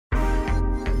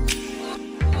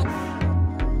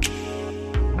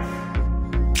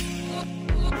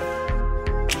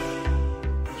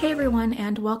everyone,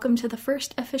 and welcome to the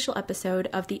first official episode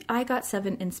of the I Got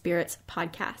 7 in Spirits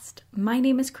podcast. My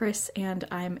name is Chris, and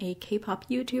I'm a K-pop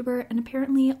YouTuber, and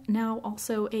apparently now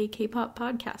also a K-pop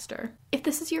podcaster. If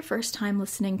this is your first time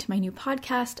listening to my new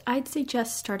podcast, I'd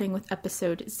suggest starting with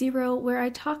episode 0, where I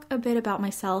talk a bit about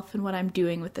myself and what I'm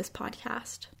doing with this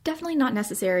podcast. Definitely not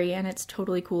necessary, and it's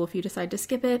totally cool if you decide to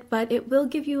skip it, but it will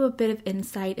give you a bit of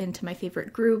insight into my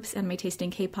favorite groups and my taste in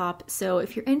K-pop, so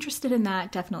if you're interested in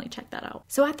that, definitely check that out.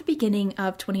 So at the beginning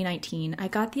of 2019, I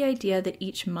got the idea that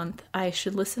each month I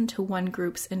should listen to one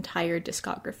group's entire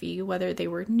discography, whether they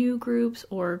were new groups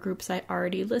or groups I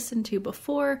already listened to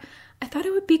before. I thought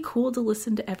it would be cool to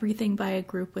listen to everything by a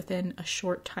group within a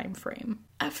short time frame.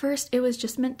 At first, it was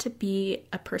just meant to be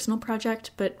a personal project,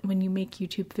 but when you make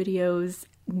YouTube videos,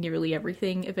 nearly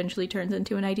everything eventually turns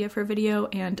into an idea for a video,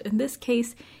 and in this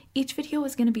case, each video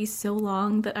was going to be so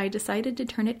long that I decided to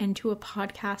turn it into a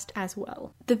podcast as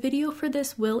well. The video for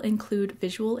this will include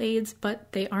visual aids,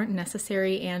 but they aren't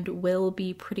necessary and will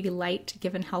be pretty light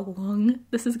given how long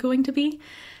this is going to be.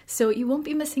 So you won't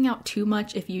be missing out too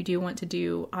much if you do want to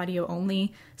do audio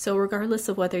only. So regardless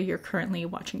of whether you're currently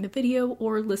watching the video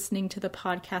or listening to the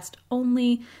podcast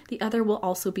only, the other will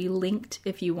also be linked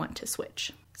if you want to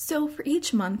switch. So for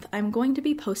each month, I'm going to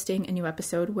be posting a new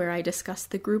episode where I discuss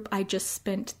the group I just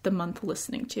spent the month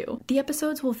listening to. The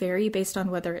episodes will vary based on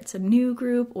whether it's a new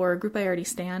group or a group I already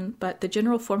stan, but the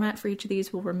general format for each of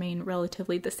these will remain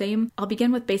relatively the same. I'll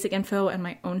begin with basic info and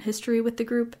my own history with the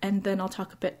group, and then I'll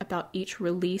talk a bit about each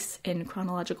release in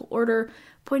chronological order,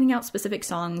 pointing out specific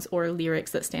songs or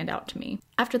lyrics that stand out to me.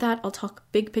 After that, I'll talk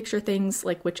big picture things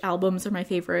like which albums are my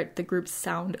favorite, the group's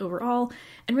sound overall,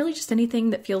 and really just anything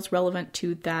that feels relevant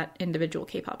to that individual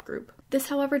K-pop group. This,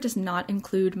 however, does not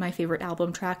include my favorite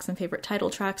album tracks and favorite title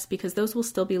tracks because those will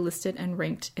still be listed and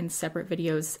ranked in separate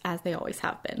videos as they always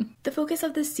have been. The focus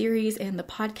of this series and the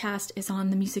podcast is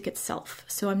on the music itself,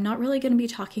 so I'm not really going to be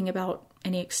talking about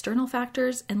any external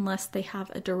factors unless they have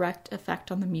a direct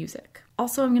effect on the music.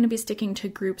 Also, I'm going to be sticking to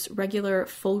groups' regular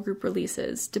full group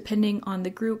releases. Depending on the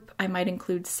group, I might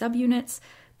include subunits,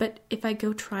 but if I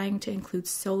go trying to include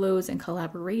solos and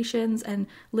collaborations and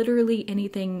literally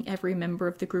anything every member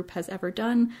of the group has ever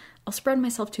done, I'll spread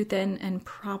myself too thin and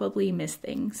probably miss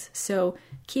things. So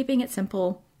keeping it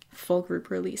simple, full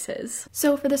group releases.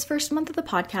 So for this first month of the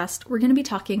podcast, we're going to be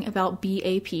talking about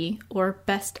BAP, or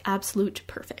Best Absolute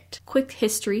Perfect. Quick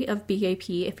history of BAP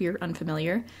if you're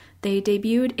unfamiliar. They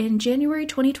debuted in January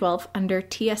 2012 under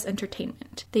TS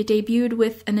Entertainment. They debuted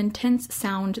with an intense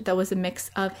sound that was a mix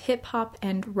of hip-hop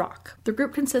and rock. The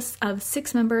group consists of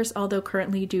 6 members, although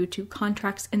currently due to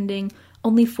contracts ending,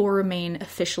 only 4 remain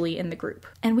officially in the group.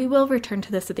 And we will return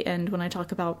to this at the end when I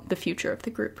talk about the future of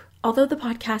the group. Although the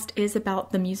podcast is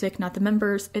about the music, not the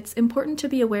members, it's important to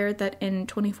be aware that in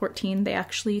 2014 they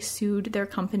actually sued their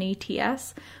company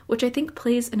TS, which I think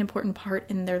plays an important part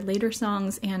in their later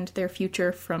songs and their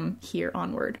future from here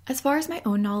onward. As far as my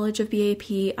own knowledge of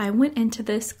BAP, I went into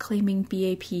this claiming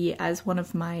BAP as one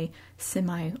of my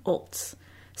semi-ults.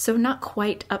 So not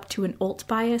quite up to an ult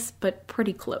bias, but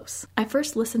pretty close. I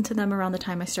first listened to them around the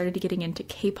time I started getting into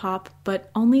K-pop,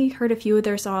 but only heard a few of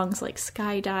their songs like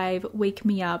Skydive, Wake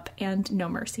Me Up, and No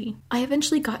Mercy. I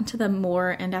eventually got into them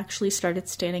more and actually started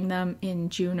standing them in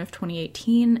June of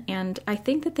 2018, and I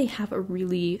think that they have a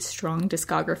really strong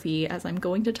discography, as I'm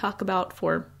going to talk about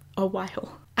for a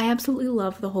while. I absolutely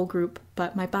love the whole group,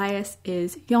 but my bias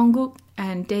is Jungkook,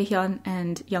 and Daehyun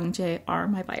and Youngjae are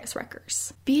my bias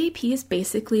wreckers. BAP is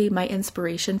basically my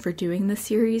inspiration for doing this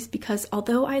series because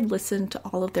although I'd listened to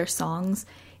all of their songs,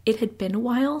 it had been a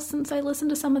while since I listened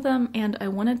to some of them, and I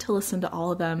wanted to listen to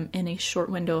all of them in a short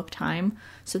window of time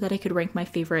so that I could rank my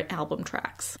favorite album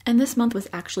tracks. And this month was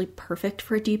actually perfect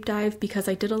for a deep dive because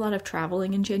I did a lot of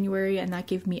traveling in January, and that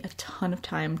gave me a ton of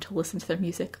time to listen to their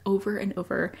music over and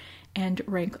over and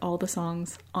rank all the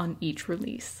songs on each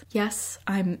release. Yes,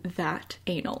 I'm that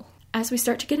anal. As we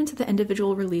start to get into the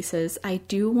individual releases, I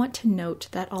do want to note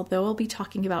that although I'll be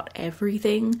talking about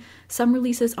everything, some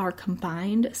releases are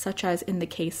combined, such as in the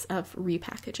case of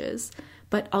repackages.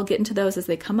 But I'll get into those as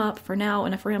they come up. For now,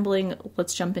 enough rambling,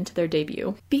 let's jump into their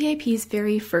debut. BAP's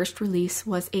very first release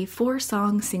was a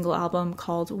 4-song single album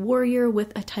called Warrior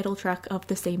with a title track of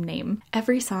the same name.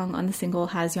 Every song on the single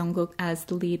has Jungkook as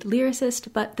the lead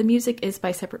lyricist, but the music is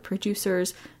by separate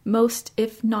producers, most,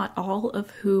 if not all, of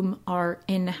whom are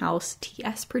in-house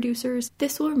TS producers.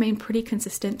 This will remain pretty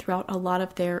consistent throughout a lot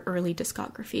of their early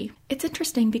discography. It's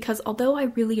interesting because although I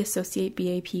really associate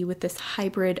BAP with this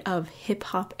hybrid of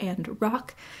hip-hop and rock,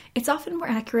 it's often more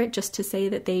accurate just to say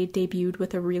that they debuted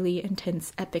with a really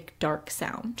intense, epic, dark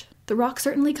sound. The rock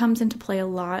certainly comes into play a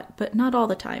lot, but not all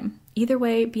the time. Either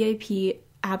way, BAP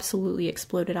absolutely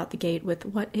exploded out the gate with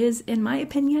what is, in my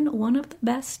opinion, one of the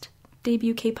best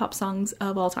debut K-pop songs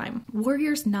of all time.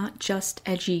 Warrior's not just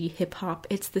edgy hip-hop,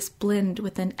 it's this blend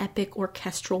with an epic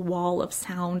orchestral wall of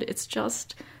sound. It's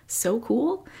just so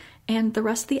cool. And the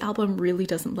rest of the album really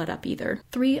doesn't let up either.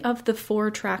 3 of the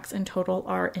 4 tracks in total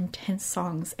are intense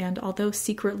songs, and although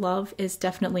Secret Love is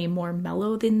definitely more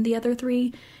mellow than the other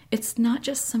 3, it's not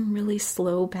just some really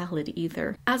slow ballad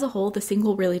either. As a whole, the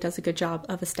single really does a good job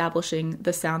of establishing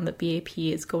the sound that BAP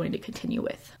is going to continue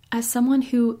with. As someone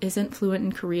who isn't fluent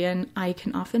in Korean, I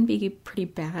can often be pretty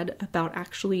bad about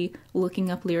actually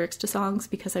looking up lyrics to songs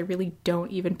because I really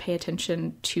don't even pay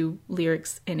attention to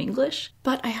lyrics in English.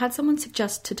 But I had someone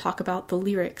suggest to talk about the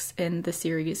lyrics in the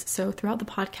series, so throughout the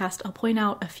podcast I'll point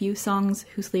out a few songs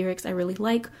whose lyrics I really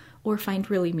like or find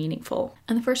really meaningful.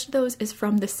 And the first of those is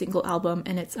from the single album,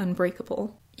 and it's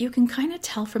Unbreakable. You can kind of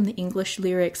tell from the English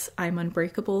lyrics, I'm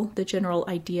unbreakable, the general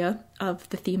idea of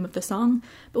the theme of the song,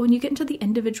 but when you get into the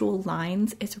individual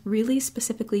lines, it's really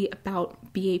specifically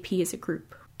about BAP as a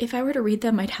group. If I were to read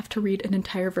them, I'd have to read an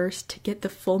entire verse to get the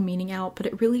full meaning out, but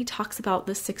it really talks about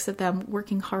the 6 of them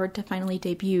working hard to finally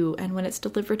debut, and when it's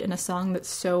delivered in a song that's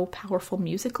so powerful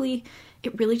musically,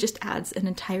 it really just adds an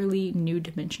entirely new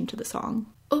dimension to the song.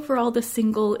 Overall, the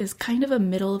single is kind of a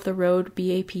middle-of-the-road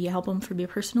BAP album for me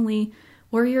personally.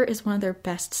 Warrior is one of their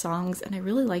best songs, and I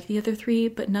really like the other 3,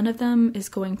 but none of them is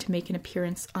going to make an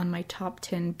appearance on my top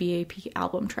 10 BAP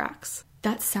album tracks.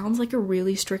 That sounds like a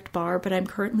really strict bar, but I'm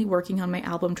currently working on my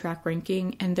album track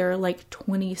ranking, and there are like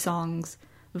 20 songs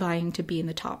vying to be in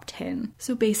the top 10.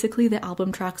 So basically the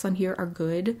album tracks on here are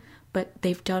good, but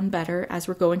they've done better, as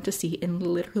we're going to see in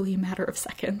literally a matter of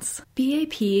seconds.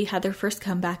 BAP had their first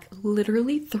comeback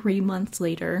literally 3 months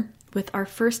later, with our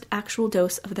first actual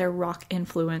dose of their rock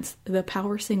influence, the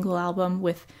Power single album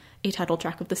with a title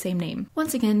track of the same name.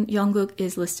 Once again, Jungkook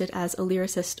is listed as a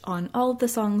lyricist on all of the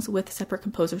songs, with separate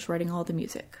composers writing all the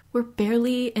music. We're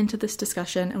barely into this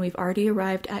discussion, and we've already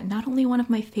arrived at not only one of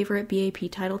my favorite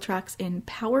BAP title tracks in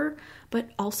Power, but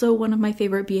also one of my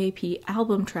favorite BAP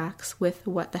album tracks with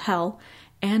What the Hell,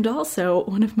 and also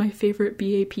one of my favorite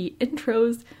BAP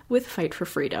intros with Fight for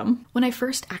Freedom. When I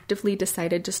first actively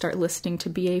decided to start listening to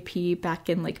BAP back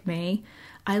in May,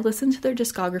 I listened to their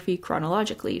discography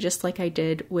chronologically, just like I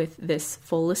did with this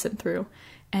full listen through.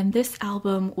 And this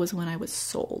album was when I was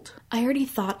sold. I already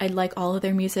thought I'd like all of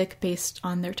their music based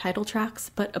on their title tracks,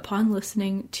 but upon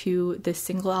listening to this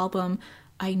single album,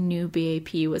 I knew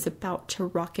BAP was about to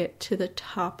rocket to the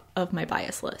top of my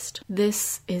bias list.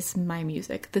 This is my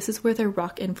music. This is where their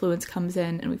rock influence comes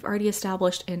in, and we've already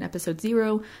established in episode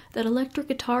 0 that electric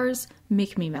guitars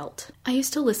make me melt. I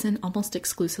used to listen almost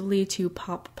exclusively to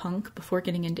pop punk before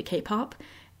getting into K-pop,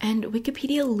 and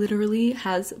Wikipedia literally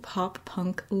has pop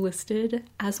punk listed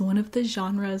as one of the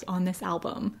genres on this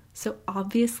album. So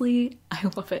obviously, I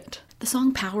love it. The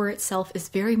song Power itself is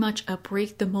very much a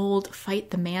break the mold, fight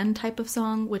the man type of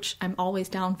song, which I'm always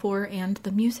down for, and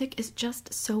the music is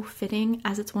just so fitting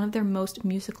as it's one of their most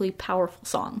musically powerful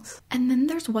songs. And then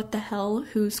there's What the Hell,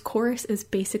 whose chorus is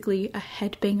basically a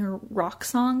headbanger rock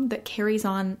song that carries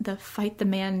on the fight the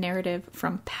man narrative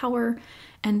from Power,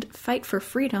 and Fight for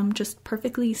Freedom just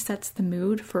perfectly sets the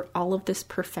mood for all of this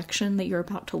perfection that you're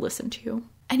about to listen to.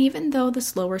 And even though the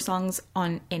slower songs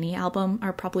on any album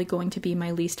are probably going to be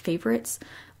my least favorites,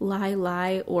 Lie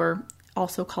Lie, or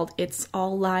also called It's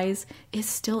All Lies, is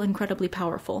still incredibly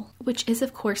powerful, which is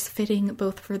of course fitting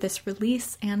both for this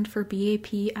release and for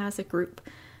BAP as a group.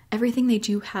 Everything they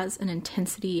do has an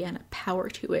intensity and a power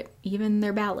to it, even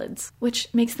their ballads, which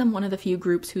makes them one of the few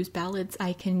groups whose ballads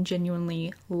I can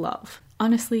genuinely love.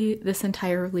 Honestly, this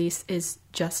entire release is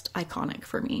just iconic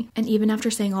for me. And even after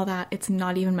saying all that, it's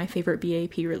not even my favorite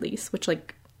BAP release, which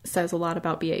says a lot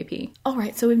about BAP.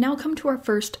 Alright, so we've now come to our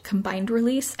first combined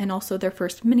release and also their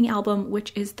first mini album,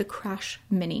 which is the Crash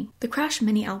Mini. The Crash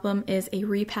Mini album is a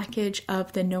repackage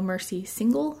of the No Mercy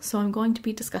single, so I'm going to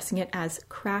be discussing it as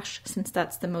Crash since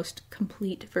that's the most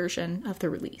complete version of the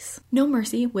release. No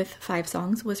Mercy, with 5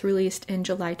 songs, was released in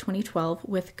July 2012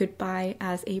 with Goodbye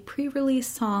as a pre-release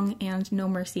song and No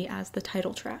Mercy as the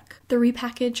title track. The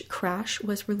repackage Crash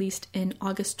was released in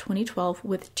August 2012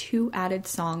 with 2 added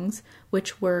songs,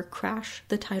 which were Crash,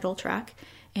 the title track,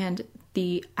 and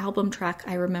the album track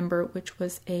I Remember, which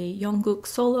was a Jungkook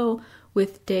solo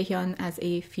with Daehyun as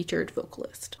a featured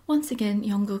vocalist. Once again,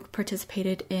 Jungkook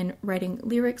participated in writing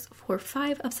lyrics for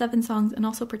 5 of 7 songs and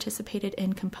also participated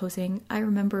in composing I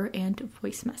Remember and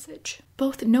Voice Message.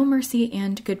 Both No Mercy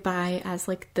and Goodbye as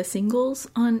like the singles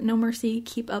on No Mercy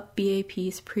keep up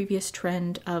BAP's previous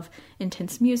trend of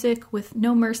intense music, with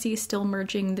No Mercy still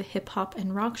merging the hip-hop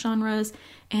and rock genres,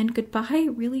 and Goodbye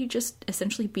really just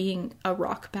essentially being a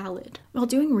rock ballad. While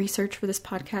doing research for this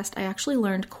podcast, I actually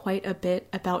learned quite a bit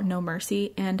about No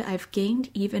Mercy, and I've gained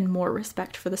even more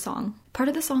respect for the song. Part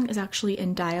of the song is actually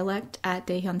in dialect at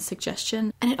Daehyun's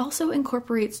suggestion, and it also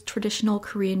incorporates traditional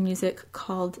Korean music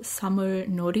called samul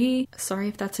nori. Sorry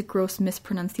if that's a gross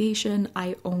mispronunciation,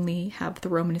 I only have the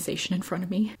romanization in front of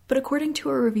me. But according to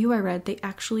a review I read, they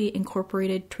actually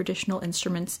incorporated traditional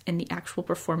instruments in the actual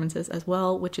performances as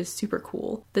well, which is super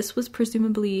cool. This was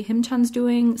presumably Himchan's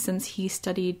doing since he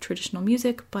studied traditional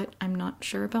music, but I'm not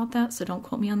sure about that, so don't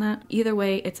quote me on that. Either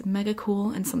way, it's mega cool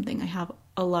and something I have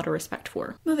a lot of respect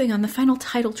for. Moving on, the final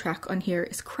title track on here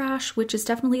is Crash, which is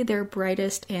definitely their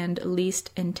brightest and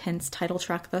least intense title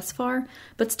track thus far,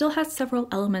 but still has several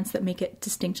elements that make it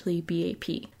distinctly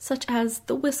BAP, such as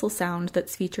the whistle sound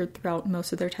that's featured throughout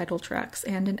most of their title tracks,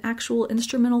 and an actual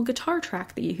instrumental guitar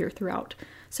track that you hear throughout.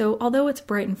 So although it's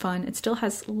bright and fun, it still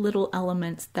has little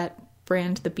elements that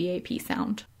brand the BAP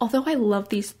sound. Although I love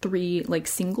these 3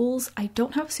 singles, I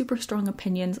don't have super strong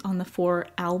opinions on the 4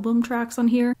 album tracks on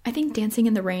here. I think Dancing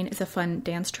in the Rain is a fun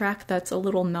dance track that's a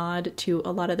little nod to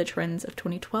a lot of the trends of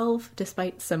 2012,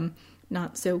 despite some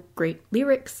not so great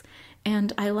lyrics.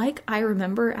 And I like I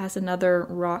Remember as another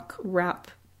rock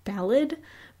rap ballad,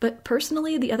 but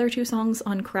personally the other 2 songs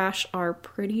on Crash are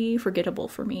pretty forgettable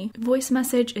for me. Voice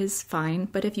Message is fine,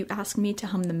 but if you ask me to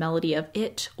hum the melody of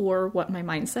it or What My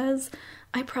Mind Says,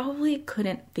 I probably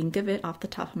couldn't think of it off the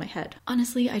top of my head.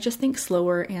 Honestly, I just think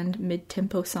slower and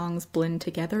mid-tempo songs blend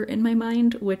together in my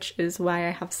mind, which is why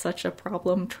I have such a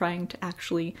problem trying to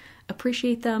actually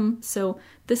appreciate them, so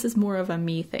this is more of a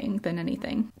me thing than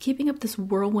anything. Keeping up this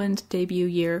whirlwind debut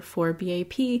year for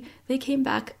BAP, they came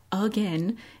back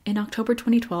again in October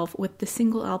 2012 with the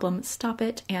single album Stop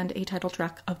It and a title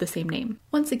track of the same name.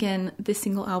 Once again, this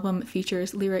single album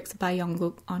features lyrics by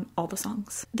Jungkook on all the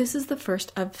songs. This is the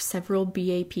first of several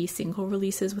BAP single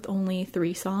releases with only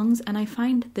 3 songs, and I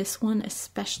find this one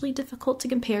especially difficult to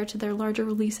compare to their larger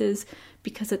releases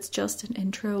because it's just an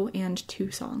intro and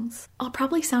 2 songs. I'll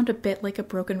probably sound a bit like a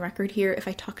broken record here if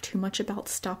I talk too much about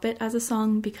Stop It as a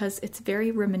song because it's very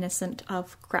reminiscent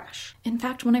of Crash. In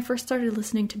fact, when I first started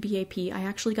listening to BAP, I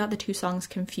actually got the 2 songs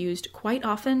confused quite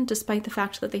often, despite the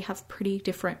fact that they have pretty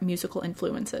different musical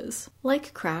influences.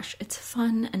 Like Crash, it's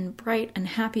fun and bright and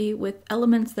happy with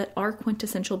elements that are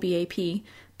quintessential BAP,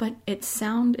 but its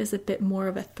sound is a bit more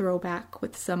of a throwback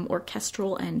with some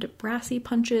orchestral and brassy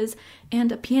punches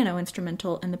and a piano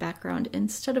instrumental in the background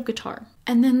instead of guitar.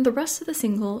 And then the rest of the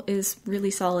single is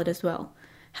really solid as well.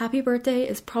 Happy Birthday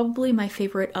is probably my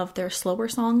favorite of their slower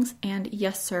songs, and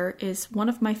Yes Sir is one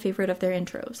of my favorite of their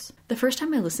intros. The first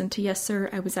time I listened to Yes Sir,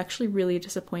 I was actually really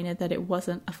disappointed that it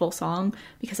wasn't a full song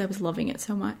because I was loving it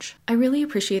so much. I really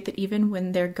appreciate that even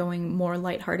when they're going more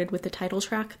lighthearted with the title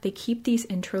track, they keep these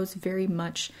intros very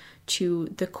much to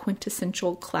the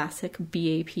quintessential classic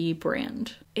BAP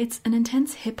brand. It's an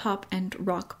intense hip-hop and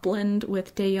rock blend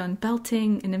with Daehyun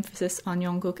belting, an emphasis on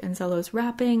Jungkook and Zelo's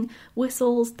rapping,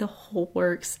 whistles, the whole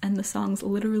works, and the song's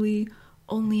literally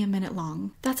only a minute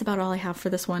long. That's about all I have for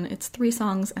this one. It's 3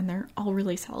 songs and they're all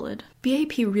really solid.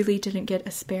 BAP really didn't get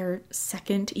a spare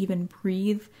second to even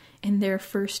breathe in their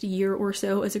first year or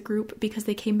so as a group because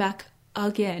they came back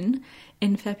again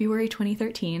in February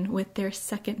 2013 with their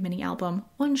second mini-album,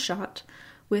 One Shot,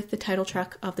 with the title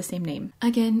track of the same name.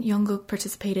 Again, Jungkook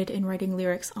participated in writing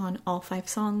lyrics on all 5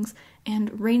 songs,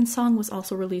 and Rain's Song was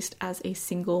also released as a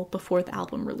single before the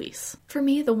album release. For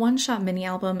me, the One Shot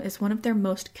mini-album is one of their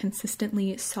most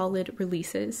consistently solid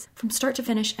releases. From start to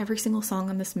finish, every single song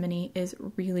on this mini is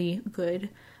really good.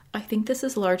 I think this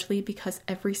is largely because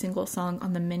every single song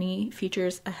on the mini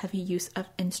features a heavy use of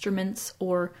instruments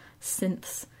or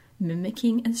synths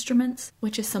mimicking instruments,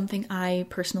 which is something I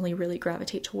personally really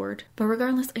gravitate toward. But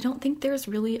regardless, I don't think there's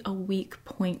really a weak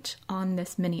point on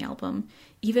this mini album.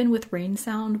 Even with Rain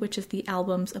Sound, which is the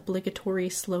album's obligatory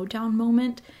slowdown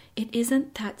moment, it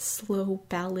isn't that slow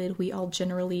ballad we all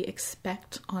generally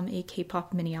expect on a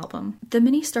K-pop mini album. The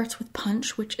mini starts with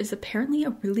Punch, which is apparently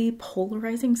a really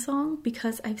polarizing song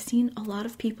because I've seen a lot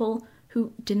of people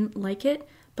who didn't like it,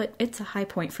 but it's a high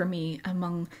point for me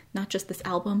among not just this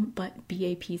album, but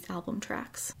BAP's album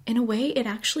tracks. In a way, it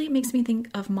actually makes me think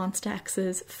of Monsta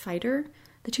X's Fighter,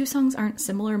 The two songs aren't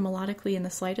similar melodically in the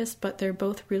slightest, but they're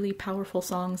both really powerful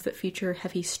songs that feature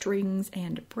heavy strings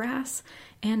and brass,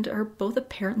 and are both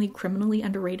apparently criminally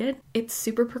underrated. It's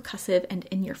super percussive and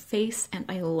in your face, and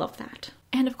I love that.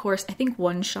 And of course, I think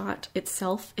One Shot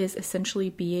itself is essentially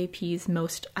BAP's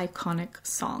most iconic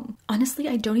song. Honestly,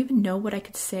 I don't even know what I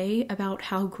could say about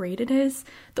how great it is.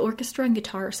 The orchestra and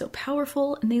guitar are so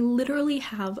powerful, and they literally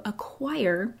have a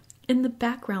choir in the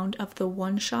background of the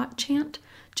One Shot chant,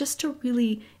 just to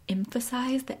really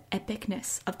emphasize the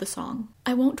epicness of the song.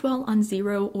 I won't dwell on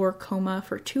Zero or Coma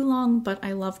for too long, but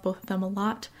I love both of them a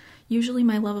lot. Usually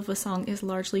my love of a song is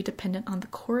largely dependent on the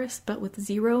chorus, but with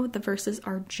Zero, the verses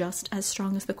are just as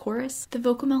strong as the chorus. The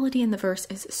vocal melody in the verse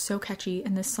is so catchy,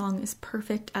 and this song is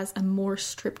perfect as a more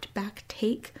stripped back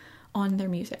take on their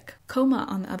music. Coma,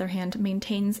 on the other hand,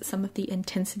 maintains some of the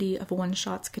intensity of One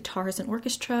Shot's guitars and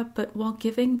orchestra, but while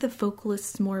giving the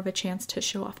vocalists more of a chance to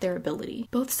show off their ability.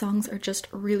 Both songs are just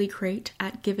really great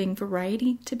at giving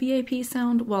variety to BAP's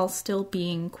sound while still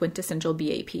being quintessential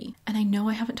BAP. And I know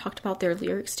I haven't talked about their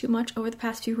lyrics too much over the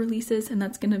past few releases, and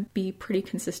that's gonna be pretty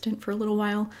consistent for a little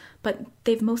while, but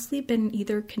they've mostly been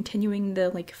either continuing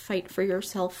the fight for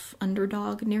yourself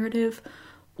underdog narrative,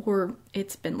 or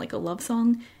it's been a love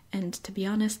song. And to be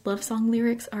honest, love song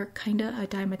lyrics are kinda a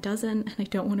dime a dozen, and I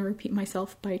don't want to repeat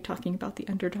myself by talking about the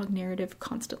underdog narrative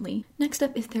constantly. Next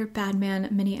up is their Bad Man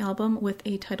mini album with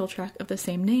a title track of the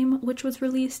same name, which was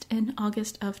released in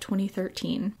August of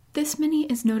 2013. This mini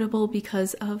is notable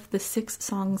because of the 6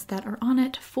 songs that are on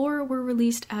it. 4 were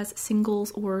released as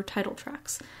singles or title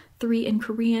tracks. 3 in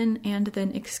Korean, and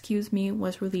then Excuse Me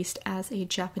was released as a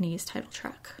Japanese title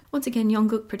track. Once again,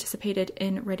 Jungkook participated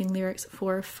in writing lyrics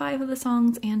for 5 of the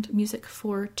songs and music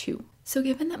for 2. So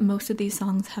given that most of these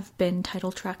songs have been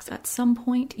title tracks at some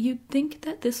point, you'd think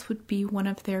that this would be one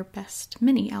of their best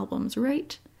mini albums,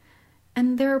 right?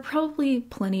 And there are probably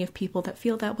plenty of people that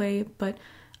feel that way, but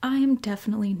I am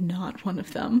definitely not one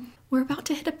of them. We're about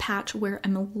to hit a patch where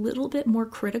I'm a little bit more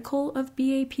critical of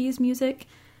BAP's music.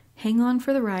 Hang on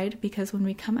for the ride, because when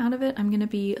we come out of it, I'm going to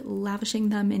be lavishing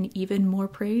them in even more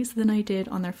praise than I did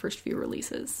on their first few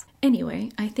releases.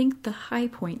 Anyway, I think the high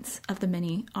points of the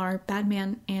mini are Bad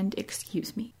Man and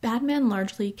Excuse Me. Bad Man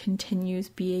largely continues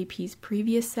BAP's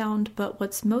previous sound, but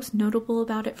what's most notable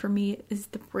about it for me is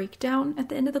the breakdown at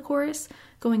the end of the chorus,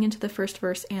 going into the first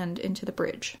verse and into the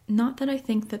bridge. Not that I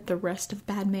think that the rest of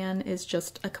Bad Man is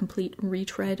just a complete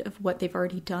retread of what they've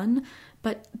already done,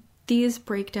 but these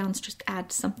breakdowns just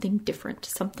add something different,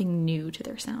 something new to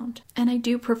their sound. And I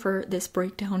do prefer this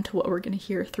breakdown to what we're going to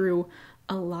hear through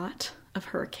a lot of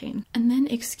Hurricane. And then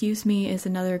Excuse Me is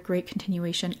another great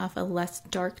continuation of a less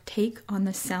dark take on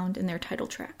the sound in their title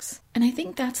tracks. And I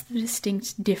think that's the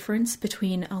distinct difference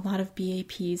between a lot of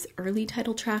BAP's early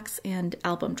title tracks and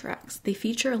album tracks. They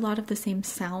feature a lot of the same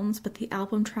sounds, but the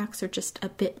album tracks are just a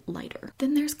bit lighter.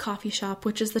 Then there's Coffee Shop,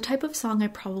 which is the type of song I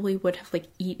probably would have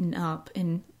eaten up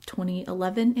in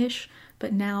 2011-ish,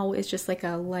 but now it's just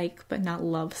a but not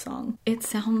love song. It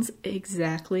sounds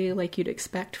exactly like you'd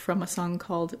expect from a song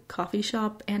called Coffee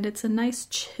Shop, and it's a nice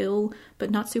chill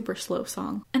but not super slow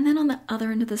song. And then on the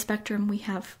other end of the spectrum we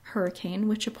have Hurricane,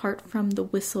 which apart from the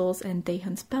whistles and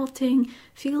Daehyun's belting,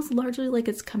 feels largely like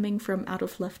it's coming from out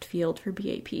of left field for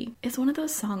BAP. It's one of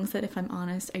those songs that, if I'm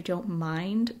honest, I don't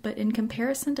mind, but in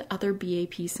comparison to other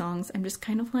BAP songs, I'm just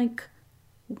kind of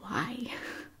why?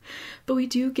 But we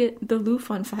do get the Loof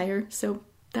on Fire, so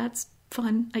that's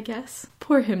fun, I guess.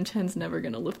 Poor Himchen's never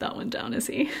gonna live that one down, is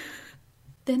he?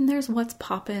 Then there's What's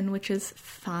Poppin', which is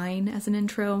fine as an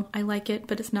intro. I like it,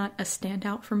 but it's not a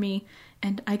standout for me,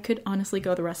 and I could honestly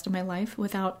go the rest of my life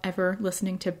without ever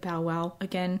listening to Bow Wow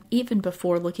again. Even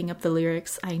before looking up the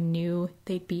lyrics, I knew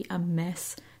they'd be a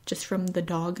mess just from the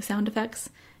dog sound effects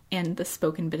and the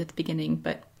spoken bit at the beginning,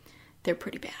 but they're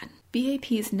pretty bad.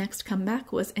 BAP's next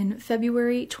comeback was in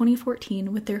February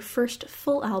 2014 with their first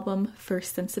full album,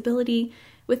 First Sensibility,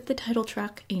 with the title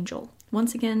track Angel.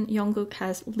 Once again, Jungkook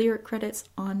has lyric credits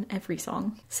on every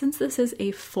song. Since this is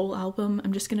a full album,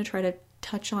 I'm just going to try to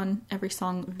touch on every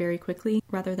song very quickly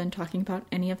rather than talking about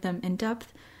any of them in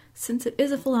depth. Since it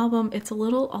is a full album, it's a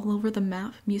little all over the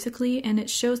map musically, and it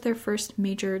shows their first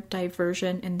major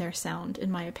diversion in their sound, in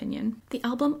my opinion. The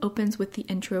album opens with the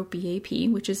intro BAP,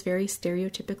 which is very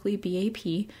stereotypically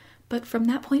BAP, but from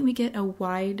that point we get a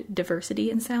wide diversity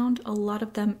in sound, a lot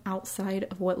of them outside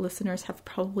of what listeners have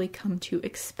probably come to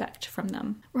expect from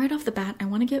them. Right off the bat, I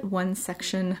want to get one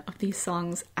section of these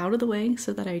songs out of the way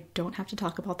so that I don't have to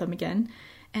talk about them again.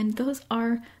 And those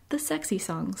are the sexy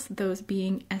songs, those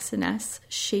being SNS,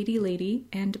 Shady Lady,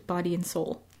 and Body and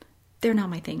Soul. They're not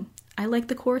my thing. I like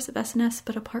the chorus of SNS,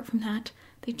 but apart from that,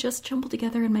 They just jumble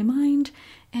together in my mind,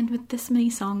 and with this many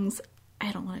songs,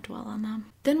 I don't want to dwell on them.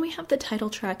 Then we have the title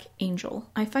track, Angel.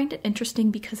 I find it interesting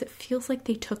because it feels like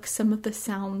they took some of the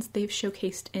sounds they've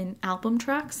showcased in album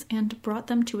tracks and brought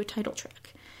them to a title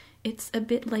track. It's a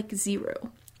bit like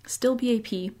Zero. Still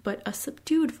BAP, but a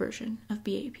subdued version of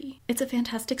BAP. It's a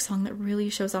fantastic song that really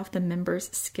shows off the members'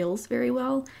 skills very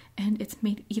well, and it's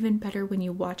made even better when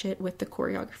you watch it with the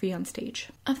choreography on stage.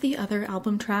 Of the other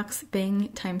album tracks, Bang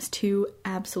x2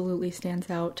 absolutely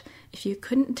stands out. If you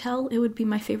couldn't tell it would be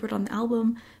my favorite on the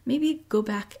album, maybe go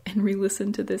back and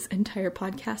re-listen to this entire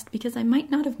podcast because I might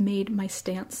not have made my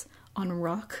stance on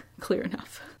rock clear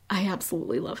enough. I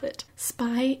absolutely love it.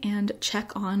 Spy and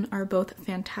Check On are both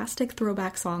fantastic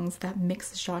throwback songs that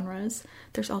mix genres.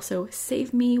 There's also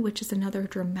Save Me, which is another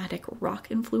dramatic rock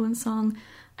influence song.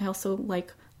 I also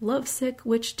like Lovesick,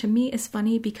 which to me is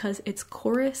funny because its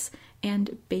chorus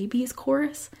and Baby's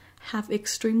chorus have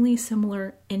extremely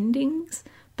similar endings,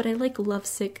 but I like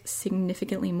Lovesick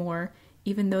significantly more,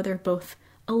 even though they're both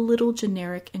a little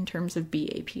generic in terms of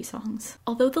BAP songs.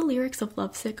 Although the lyrics of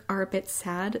Lovesick are a bit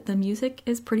sad, the music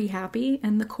is pretty happy,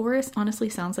 and the chorus honestly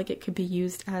sounds like it could be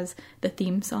used as the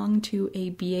theme song to a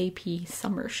BAP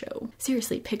summer show.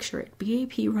 Seriously, picture it.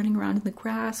 BAP running around in the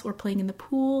grass or playing in the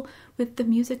pool with the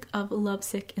music of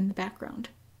Lovesick in the background.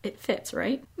 It fits,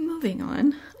 right? Moving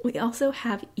on, we also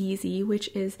have Easy, which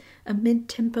is a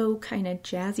mid-tempo kind of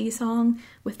jazzy song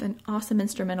with an awesome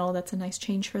instrumental that's a nice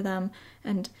change for them,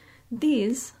 and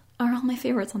these are all my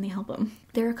favorites on the album.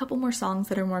 There are a couple more songs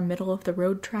that are more middle of the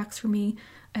road tracks for me.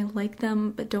 I like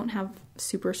them, but don't have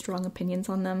super strong opinions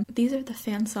on them. These are the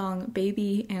fan song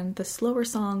Baby and the slower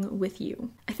song With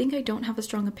You. I think I don't have a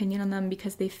strong opinion on them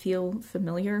because they feel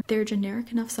familiar. They're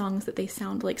generic enough songs that they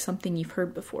sound like something you've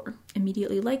heard before.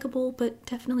 Immediately likable, but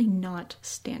definitely not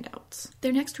standouts.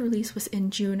 Their next release was in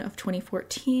June of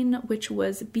 2014, which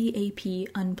was BAP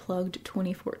Unplugged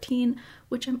 2014,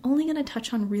 which I'm only going to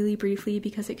touch on really briefly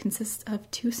because it consists of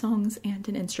 2 songs and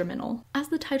an instrumental. As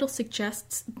the title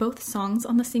suggests, both songs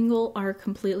on the single are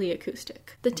completely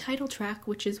acoustic. The title track,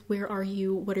 which is Where Are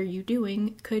You, What Are You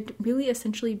Doing, could really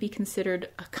essentially be considered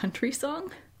a country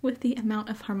song with the amount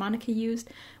of harmonica used,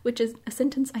 which is a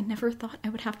sentence I never thought I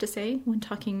would have to say when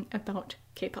talking about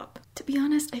K-pop. To be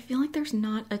honest, I feel like there's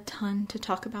not a ton to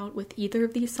talk about with either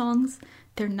of these songs.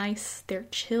 They're nice, they're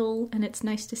chill, and it's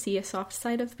nice to see a soft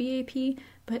side of BAP,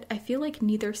 but I feel like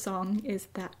neither song is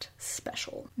that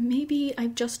special. Maybe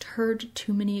I've just heard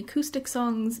too many acoustic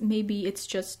songs, maybe it's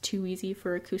just too easy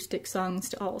for acoustic songs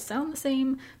to all sound the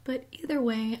same, but either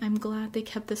way, I'm glad they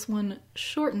kept this one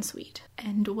short and sweet.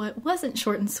 And what wasn't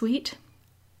short and sweet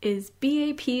is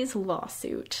BAP's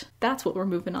lawsuit. That's what we're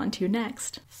moving on to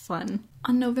next. Fun.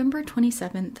 On November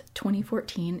 27th,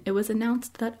 2014, it was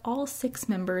announced that all 6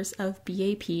 members of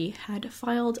BAP had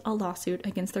filed a lawsuit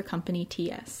against their company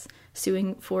TS,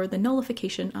 suing for the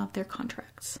nullification of their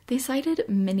contracts. They cited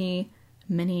many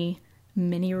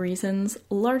reasons,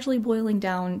 largely boiling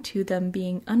down to them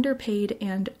being underpaid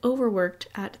and overworked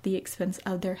at the expense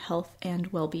of their health and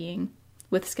well-being,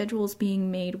 with schedules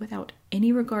being made without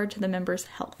any regard to the members'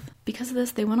 health. Because of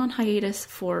this, they went on hiatus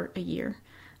for a year.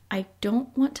 I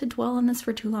don't want to dwell on this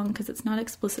for too long because it's not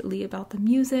explicitly about the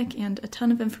music, and a ton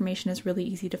of information is really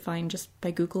easy to find just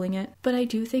by Googling it. But I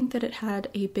do think that it had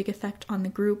a big effect on the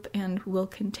group and will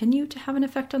continue to have an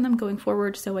effect on them going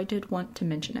forward, so I did want to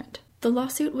mention it. The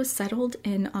lawsuit was settled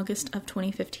in August of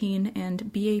 2015,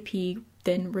 and BAP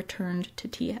then returned to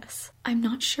TS. I'm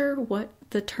not sure what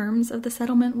the terms of the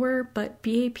settlement were, but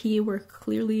BAP were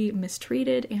clearly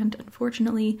mistreated, and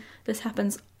unfortunately, this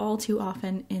happens all too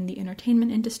often in the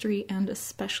entertainment industry and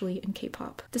especially in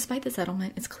K-pop. Despite the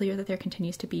settlement, it's clear that there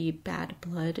continues to be bad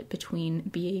blood between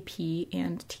BAP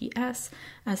and TS,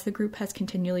 as the group has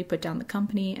continually put down the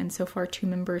company, and so far 2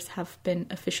 members have been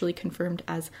officially confirmed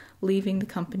as leaving the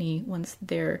company once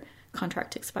their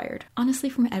contract expired. Honestly,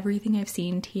 from everything I've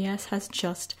seen, TS has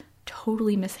just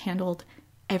totally mishandled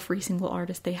every single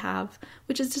artist they have,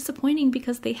 which is disappointing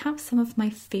because they have some of my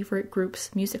favorite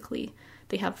groups musically.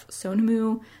 They have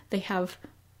Sonamu, they have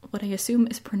what I assume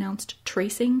is pronounced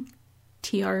Tracing,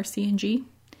 TRCNG,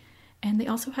 and they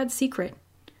also had Secret.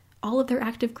 All of their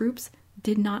active groups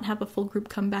did not have a full group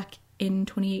comeback in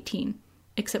 2018,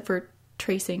 except for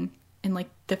Tracing in like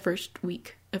the first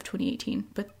week of 2018,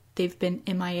 but they've been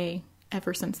MIA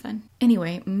ever since then.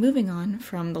 Anyway, moving on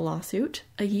from the lawsuit,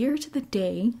 a year to the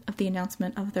day of the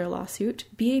announcement of their lawsuit,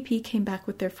 BAP came back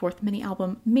with their 4th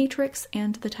mini-album, Matrix,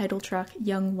 and the title track,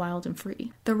 Young, Wild, and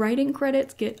Free. The writing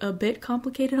credits get a bit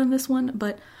complicated on this one,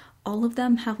 but All of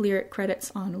them have lyric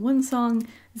credits on one song,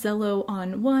 Zello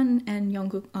on one, and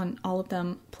Jungkook on all of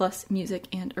them, plus music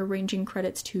and arranging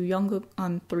credits to Jungkook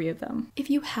on 3 of them. If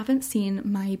you haven't seen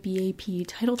my BAP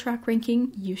title track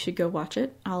ranking, you should go watch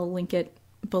it. I'll link it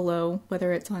below,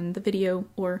 whether it's on the video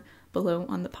or below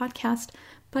on the podcast.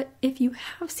 But if you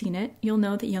have seen it, you'll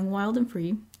know that Young, Wild and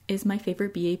Free is my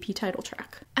favorite BAP title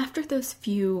track. After those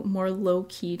few more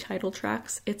low-key title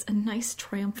tracks, it's a nice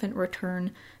triumphant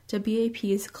return to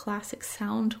BAP's classic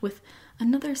sound with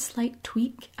another slight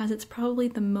tweak, as it's probably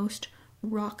the most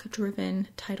rock-driven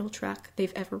title track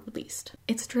they've ever released.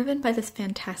 It's driven by this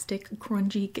fantastic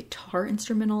grungy guitar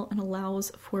instrumental and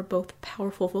allows for both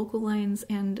powerful vocal lines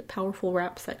and powerful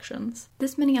rap sections.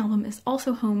 This mini-album is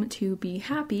also home to Be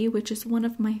Happy, which is one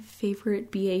of my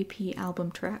favorite BAP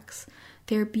album tracks.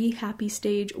 Their Be Happy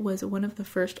stage was one of the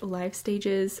first live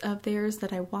stages of theirs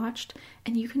that I watched,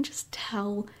 and you can just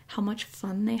tell how much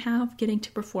fun they have getting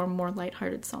to perform more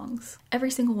lighthearted songs.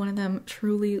 Every single one of them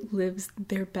truly lives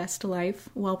their best life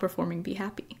while performing Be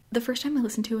Happy. The first time I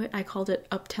listened to it, I called it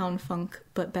Uptown Funk,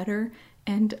 but better,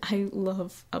 and I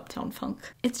love Uptown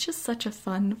Funk. It's just such a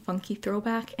fun, funky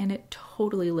throwback, and it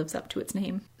totally lives up to its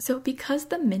name. So because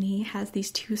the mini has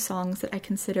these 2 songs that I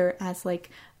consider as like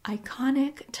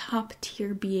iconic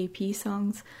top-tier BAP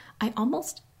songs, I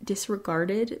almost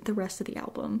disregarded the rest of the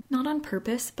album. Not on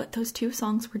purpose, but those 2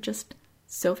 songs were just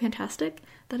so fantastic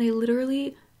that I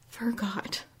literally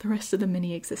forgot the rest of the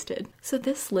mini existed. So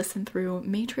this listen through,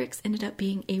 Matrix ended up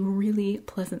being a really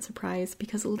pleasant surprise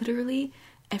because literally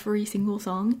every single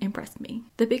song impressed me.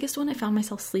 The biggest one I found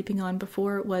myself sleeping on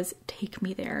before was Take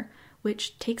Me There,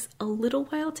 which takes a little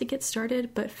while to get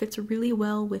started but fits really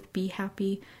well with Be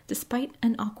Happy, despite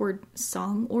an awkward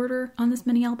song order on this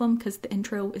mini album because the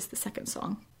intro is the second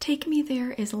song. Take Me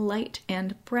There is light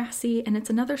and brassy, and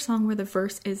it's another song where the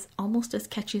verse is almost as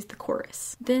catchy as the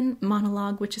chorus. Then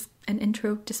Monologue, which is an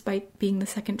intro despite being the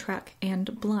second track,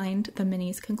 and Blind, the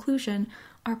mini's conclusion,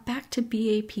 are back to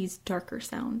BAP's darker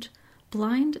sound.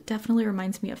 Blind definitely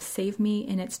reminds me of Save Me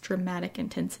in its dramatic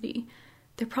intensity.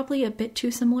 They're probably a bit too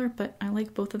similar, but I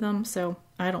like both of them, so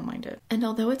I don't mind it. And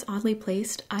although it's oddly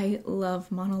placed, I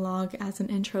love Monologue as an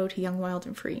intro to Young, Wild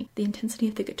and Free. The intensity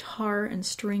of the guitar and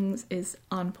strings is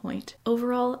on point.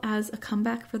 Overall, as a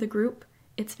comeback for the group,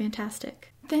 it's fantastic.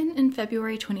 Then in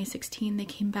February 2016, they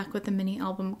came back with the mini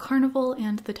album Carnival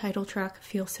and the title track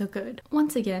Feel So Good.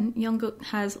 Once again, Jungkook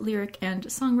has lyric and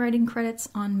songwriting credits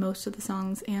on most of the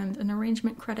songs and an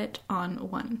arrangement credit on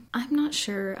one. I'm not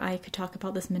sure I could talk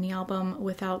about this mini album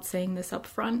without saying this up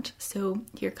front, so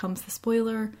here comes the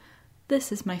spoiler.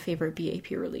 This is my favorite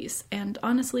BAP release, and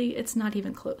honestly, it's not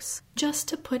even close. Just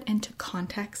to put into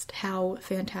context how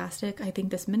fantastic I think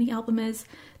this mini album is,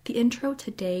 the intro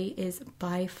today is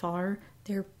by far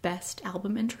their best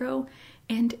album intro,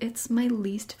 and it's my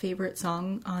least favorite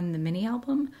song on the mini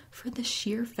album for the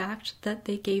sheer fact that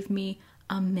they gave me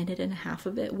a minute and a half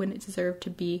of it when it deserved to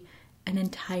be an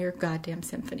entire goddamn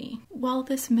symphony. While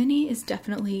this mini is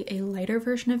definitely a lighter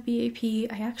version of BAP,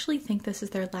 I actually think this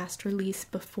is their last release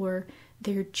before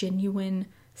their genuine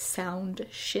sound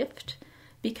shift.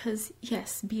 Because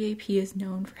yes, BAP is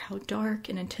known for how dark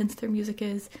and intense their music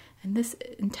is, and this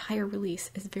entire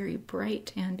release is very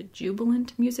bright and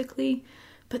jubilant musically,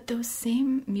 but those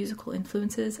same musical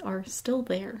influences are still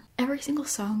there. Every single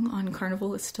song on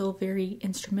Carnival is still very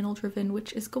instrumental driven,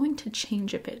 which is going to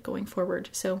change a bit going forward,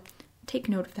 so take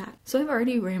note of that. So I've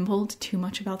already rambled too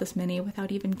much about this mini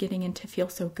without even getting into Feel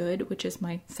So Good, which is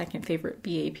my second favorite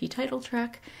BAP title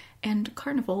track, and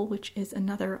Carnival, which is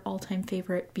another all-time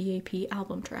favorite BAP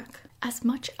album track. As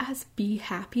much as Be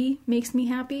Happy makes me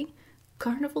happy,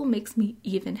 Carnival makes me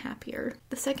even happier.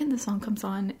 The second the song comes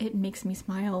on, it makes me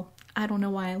smile. I don't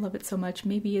know why I love it so much.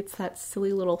 Maybe it's that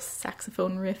silly little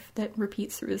saxophone riff that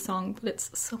repeats through the song, but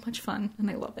it's so much fun and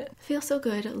I love it. Feel So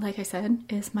Good, like I said,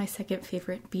 is my second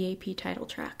favorite BAP title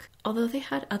track. Although they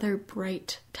had other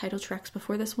bright title tracks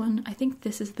before this one, I think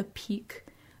this is the peak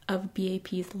of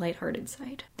BAP's lighthearted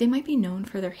side. They might be known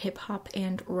for their hip-hop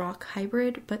and rock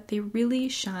hybrid, but they really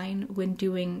shine when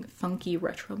doing funky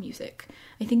retro music.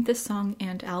 I think this song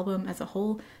and album as a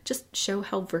whole just show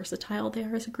how versatile they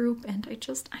are as a group, and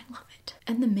I love it.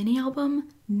 And the mini album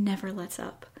never lets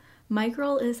up. My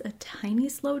Girl is a tiny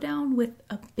slowdown with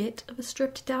a bit of a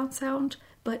stripped down sound,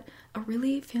 but a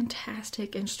really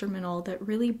fantastic instrumental that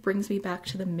really brings me back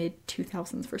to the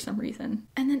mid-2000s for some reason.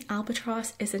 And then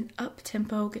Albatross is an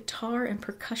up-tempo guitar and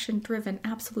percussion-driven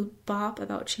absolute bop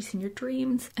about chasing your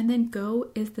dreams. And then Go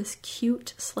is this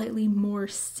cute, slightly more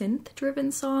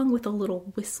synth-driven song with a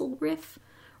little whistle riff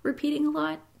repeating a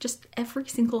lot, Just every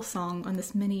single song on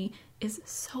this mini is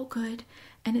so good,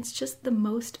 and it's just the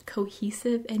most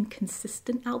cohesive and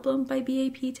consistent album by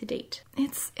BAP to date.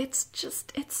 It's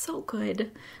so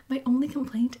good. My only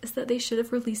complaint is that they should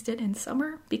have released it in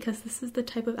summer, because this is the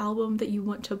type of album that you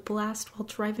want to blast while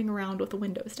driving around with the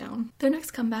windows down. Their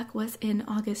next comeback was in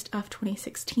August of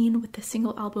 2016 with the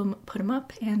single album Put 'Em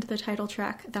Up and the title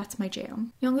track That's My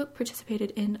Jam. Jungkook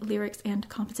participated in lyrics and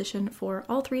composition for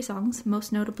all 3 songs,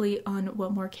 most notably on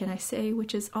What More Can I Say,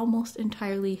 which is almost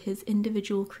entirely his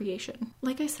individual creation.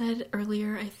 Like I said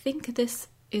earlier, I think this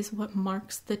is what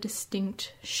marks the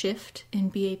distinct shift in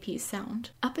BAP's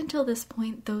sound. Up until this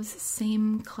point, those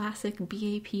same classic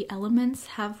BAP elements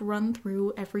have run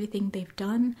through everything they've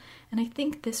done, and I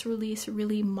think this release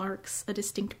really marks a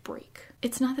distinct break.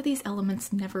 It's not that these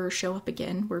elements never show up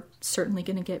again, we're certainly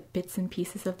going to get bits and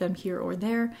pieces of them here or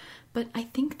there, but I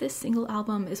think this single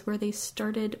album is where they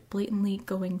started blatantly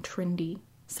going trendy.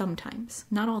 Sometimes.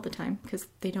 Not all the time, because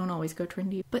they don't always go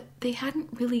trendy, but they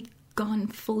hadn't really gone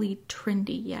fully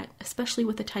trendy yet, especially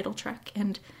with the title track,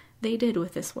 and they did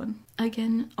with this one.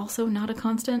 Again, also not a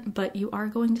constant, but you are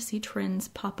going to see trends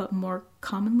pop up more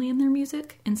commonly in their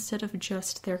music instead of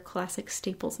just their classic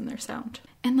staples in their sound.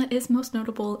 And that is most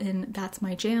notable in That's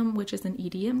My Jam, which is an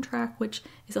EDM track, which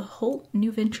is a whole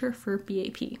new venture for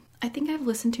BAP. I think I've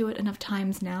listened to it enough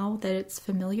times now that it's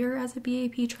familiar as a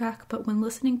BAP track, but when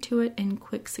listening to it in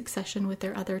quick succession with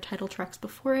their other title tracks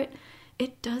before it,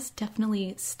 it does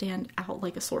definitely stand out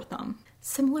like a sore thumb.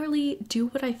 Similarly, Do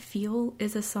What I Feel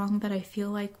is a song that I feel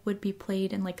like would be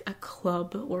played in like a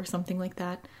club or something like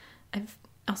that. I've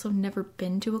also never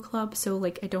been to a club, so I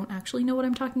don't actually know what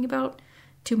I'm talking about.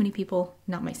 Too many people,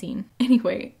 not my scene.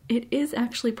 Anyway, it is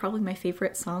actually probably my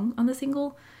favorite song on the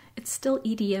single. It's still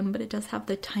EDM, but it does have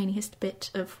the tiniest bit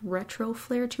of retro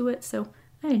flair to it, so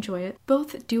I enjoy it.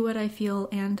 Both Do What I Feel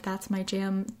and That's My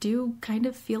Jam do kind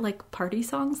of feel like party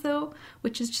songs though,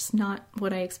 which is just not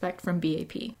what I expect from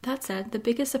BAP. That said, the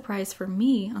biggest surprise for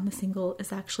me on the single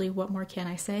is actually What More Can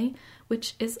I Say,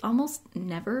 which is almost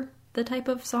never the type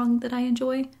of song that I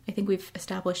enjoy. I think we've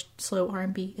established slow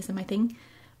R&B isn't my thing,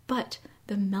 but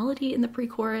the melody in the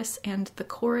pre-chorus and the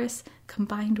chorus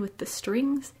combined with the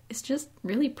strings is just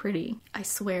really pretty. I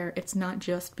swear it's not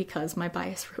just because my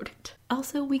bias wrote it.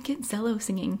 Also, we get Zello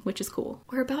singing, which is cool.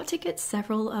 We're about to get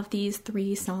several of these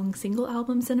 3-song single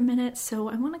albums in a minute, so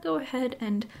I want to go ahead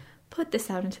and put this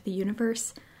out into the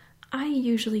universe. I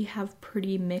usually have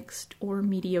pretty mixed or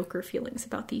mediocre feelings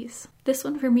about these. This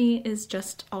one for me is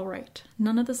just alright.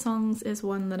 None of the songs is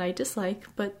one that I dislike,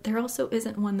 but there also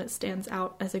isn't one that stands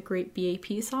out as a great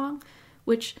BAP song,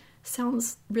 which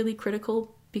sounds really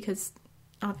critical because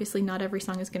obviously not every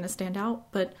song is going to stand out,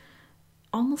 but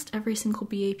almost every single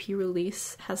BAP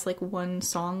release has one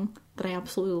song that I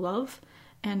absolutely love,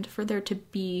 and for there to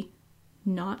be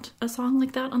not a song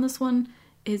like that on this one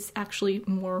is actually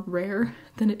more rare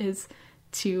than it is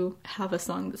to have a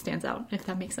song that stands out, if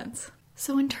that makes sense.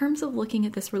 So in terms of looking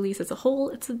at this release as a whole,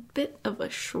 it's a bit of a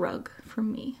shrug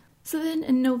from me. So then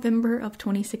in November of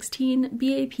 2016,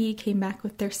 BAP came back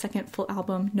with their second full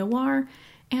album, Noir,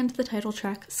 and the title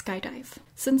track, Skydive.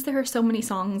 Since there are so many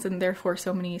songs and therefore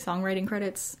so many songwriting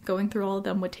credits, going through all of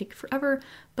them would take forever,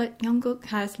 but Jungkook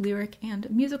has lyric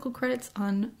and musical credits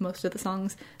on most of the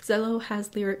songs, Zello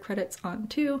has lyric credits on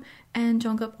too, and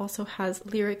Jungkook also has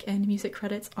lyric and music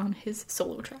credits on his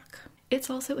solo track. It's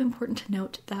also important to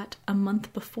note that a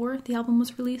month before the album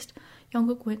was released,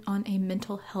 Jungkook went on a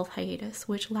mental health hiatus,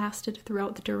 which lasted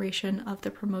throughout the duration of the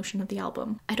promotion of the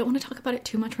album. I don't want to talk about it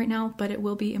too much right now, but it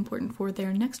will be important for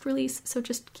their next release, so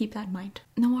just keep that in mind.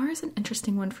 Noir is an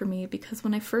interesting one for me because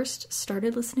when I first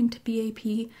started listening to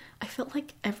BAP, I felt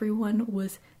like everyone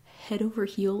was head over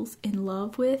heels in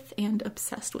love with and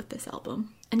obsessed with this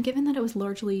album. And given that it was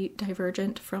largely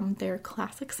divergent from their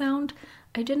classic sound,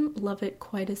 I didn't love it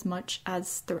quite as much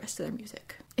as the rest of their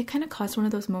music. It kind of caused one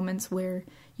of those moments where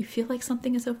you feel like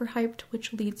something is overhyped,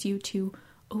 which leads you to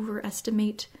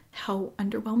overestimate how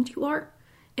underwhelmed you are,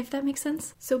 if that makes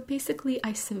sense. So basically,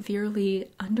 I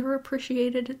severely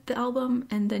underappreciated the album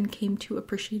and then came to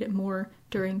appreciate it more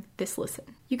during this listen.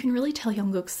 You can really tell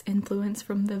Jungkook's influence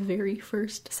from the very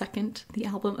first second the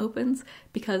album opens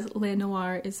because Le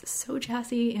Noir is so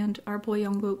jazzy and our boy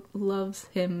Jungkook loves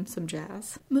him some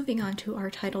jazz. Moving on to our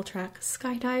title track,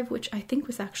 Skydive, which I think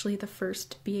was actually the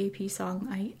first BAP song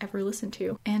I ever listened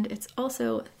to. And it's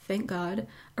also, thank God,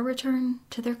 a return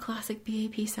to their classic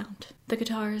BAP sound. The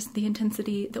guitars, the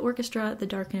intensity, the orchestra, the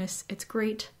darkness, it's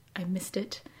great. I missed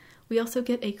it. We also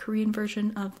get a Korean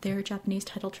version of their Japanese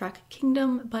title track,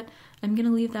 Kingdom, but I'm going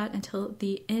to leave that until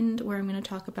the end where I'm going to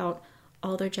talk about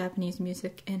all their Japanese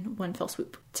music in one fell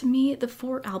swoop. To me, the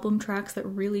 4 album tracks that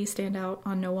really stand out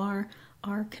on Noir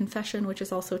are Confession, which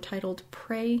is also titled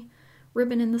Pray,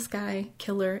 Ribbon in the Sky,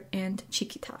 Killer, and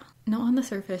Chiquita. Now on the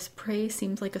surface, Pray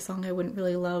seems like a song I wouldn't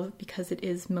really love because it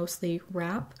is mostly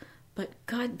rap, but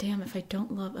goddamn if I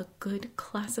don't love a good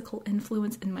classical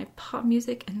influence in my pop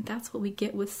music, and that's what we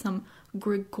get with some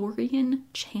Gregorian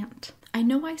chant. I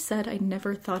know I said I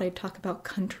never thought I'd talk about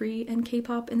country and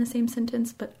K-pop in the same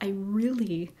sentence, but I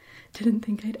really didn't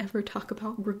think I'd ever talk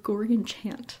about Gregorian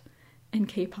chant and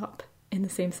K-pop in the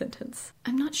same sentence.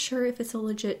 I'm not sure if it's a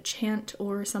legit chant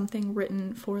or something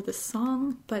written for the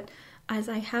song, but as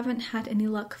I haven't had any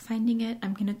luck finding it,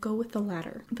 I'm gonna go with the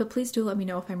latter. But please do let me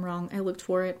know if I'm wrong. I looked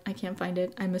for it, I can't find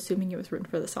it. I'm assuming it was written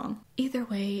for the song. Either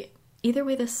way,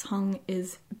 this song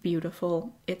is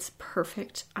beautiful. It's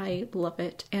perfect. I love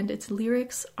it. And its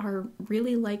lyrics are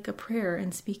really like a prayer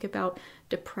and speak about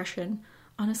depression.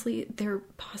 Honestly, they're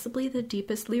possibly the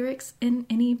deepest lyrics in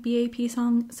any BAP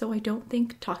song, so I don't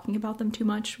think talking about them too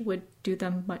much would do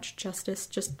them much justice.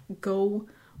 Just go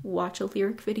watch a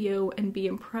lyric video and be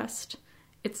impressed.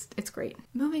 It's great.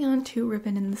 Moving on to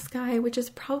Ribbon in the Sky, which is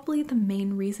probably the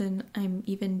main reason I'm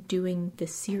even doing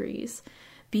this series.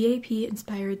 BAP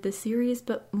inspired this series,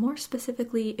 but more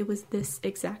specifically, it was this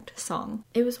exact song.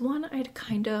 It was one I'd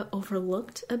kinda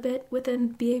overlooked a bit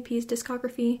within BAP's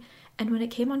discography, and when it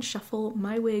came on shuffle,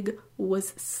 my wig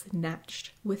was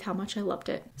snatched with how much I loved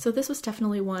it. So this was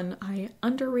definitely one I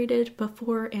underrated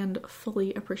before and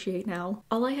fully appreciate now.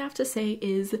 All I have to say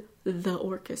is the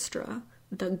orchestra.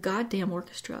 The goddamn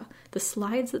orchestra. The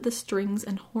slides that the strings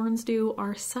and horns do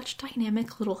are such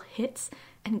dynamic little hits,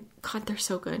 and God, they're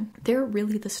so good. They're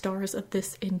really the stars of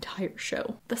this entire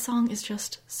show. The song is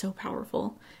just so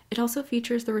powerful. It also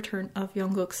features the return of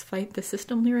Jungkook's Fight the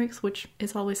System lyrics, which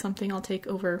is always something I'll take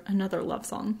over another love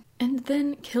song. And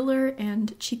then Killer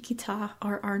and Chiquita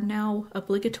are our now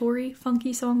obligatory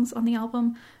funky songs on the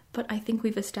album, but I think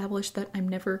we've established that I'm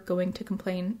never going to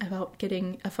complain about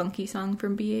getting a funky song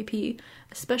from BAP,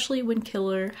 especially when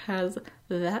Killer has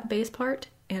that bass part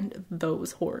and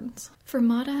those horns.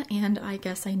 Fermata and I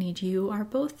Guess I Need You are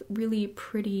both really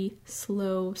pretty,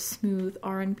 slow, smooth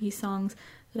R&B songs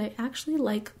that I actually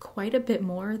like quite a bit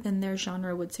more than their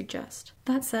genre would suggest.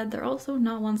 That said, they're also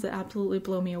not ones that absolutely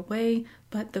blow me away,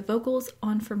 but the vocals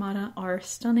on Fermata are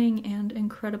stunning and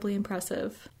incredibly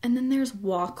impressive. And then there's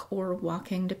Walk or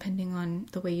Walking, depending on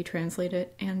the way you translate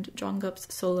it, and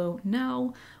Jungkook's solo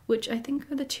Now, which I think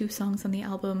are the 2 songs on the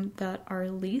album that are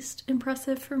least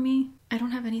impressive for me. I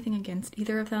don't have anything against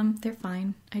either of them, they're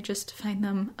fine. I just find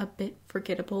them a bit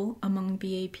forgettable among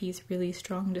BAP's really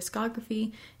strong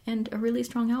discography and a really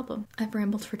strong album. I've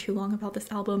rambled for too long about this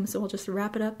album, so I'll just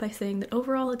wrap it up by saying that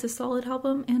overall it's a solid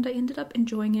album, and I ended up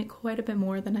enjoying it quite a bit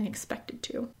more than I expected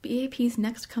to. BAP's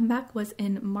next comeback was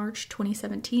in March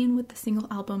 2017 with the single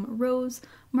album Rose,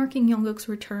 marking Jungkook's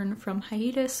return from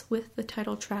hiatus with the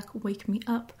title track Wake Me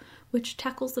Up, which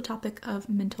tackles the topic of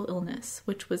mental illness,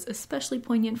 which was especially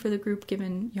poignant for the group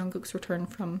given Jungkook's return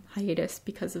from hiatus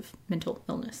because of mental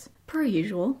illness. Per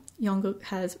usual, Jungkook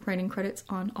has writing credits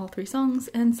on all 3 songs,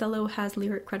 and Cello has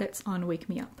lyric credits on Wake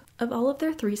Me Up. Of all of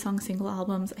their 3-song single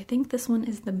albums, I think this one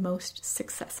is the most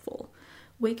successful.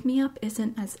 Wake Me Up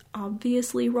isn't as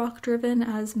obviously rock-driven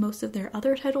as most of their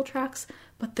other title tracks,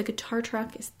 but the guitar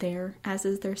track is there, as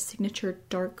is their signature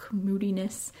dark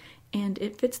moodiness, and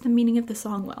it fits the meaning of the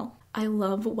song well. I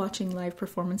love watching live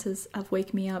performances of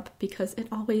Wake Me Up because it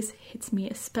always hits me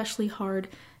especially hard.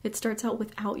 It starts out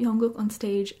without Jungkook on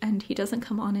stage, and he doesn't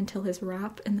come on until his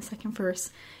rap in the second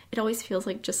verse. It always feels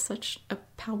like just such a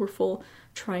powerful,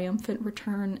 triumphant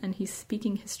return, and he's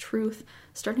speaking his truth,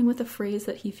 starting with a phrase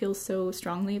that he feels so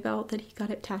strongly about that he got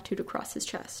it tattooed across his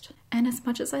chest. And as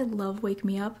much as I love Wake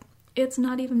Me Up, it's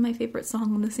not even my favorite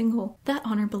song on the single. That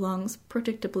honor belongs,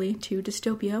 predictably, to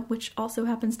Dystopia, which also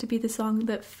happens to be the song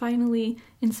that finally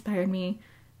inspired me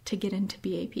to get into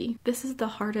BAP. This is the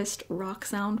hardest rock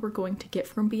sound we're going to get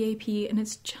from BAP, and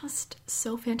it's just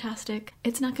so fantastic.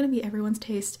 It's not going to be everyone's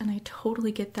taste, and I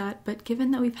totally get that, but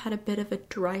given that we've had a bit of a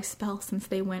dry spell since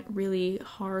they went really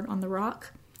hard on the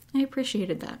rock, I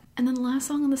appreciated that. And then the last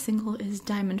song on the single is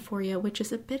Diamond For Ya, which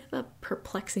is a bit of a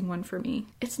perplexing one for me.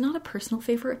 It's not a personal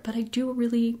favorite, but I do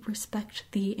really respect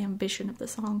the ambition of the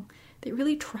song. They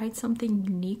really tried something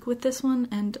unique with this one,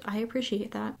 and I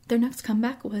appreciate that. Their next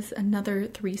comeback was another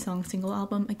 3-song single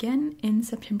album, again in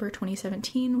September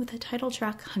 2017, with the title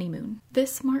track Honeymoon.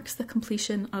 This marks the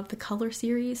completion of the Color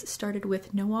series, started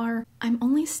with Noir. I'm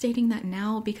only stating that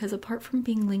now because apart from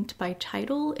being linked by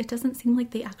title, it doesn't seem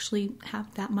like they actually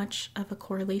have that much of a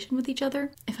correlation with each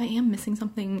other. If I am missing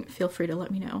something, feel free to let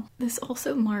me know. This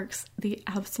also marks the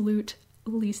absolute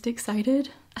least excited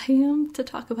I am to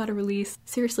talk about a release.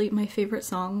 Seriously, my favorite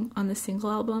song on this single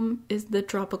album is the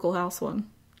Tropical House one.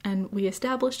 And we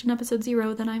established in episode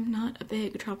 0 that I'm not a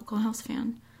big Tropical House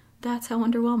fan. That's how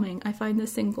underwhelming I find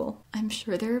this single. I'm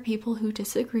sure there are people who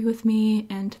disagree with me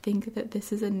and think that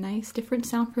this is a nice different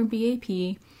sound from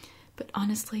BAP, but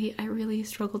honestly, I really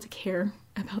struggle to care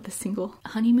about the single.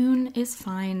 Honeymoon is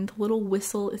fine, the little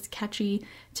whistle is catchy.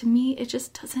 To me, it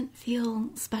just doesn't feel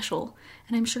special.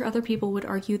 And I'm sure other people would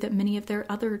argue that many of their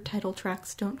other title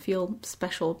tracks don't feel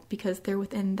special because they're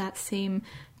within that same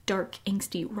dark,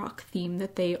 angsty rock theme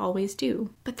that they always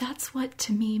do. But that's what,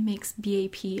 to me, makes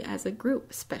BAP as a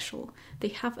group special. They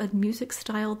have a music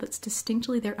style that's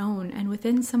distinctly their own, and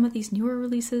within some of these newer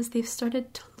releases, they've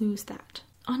started to lose that.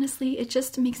 Honestly, it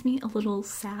just makes me a little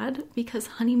sad because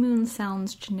Honeymoon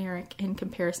sounds generic in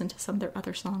comparison to some of their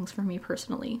other songs for me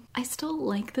personally. I still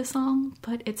like the song,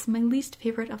 but it's my least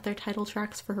favorite of their title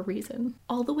tracks for a reason.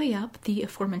 All the Way Up, the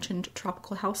aforementioned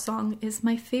Tropical House song, is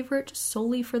my favorite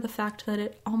solely for the fact that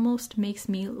it almost makes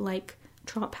me like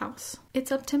Trop House.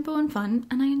 It's up-tempo and fun,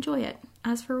 and I enjoy it.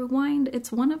 As for Rewind,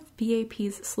 it's one of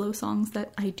BAP's slow songs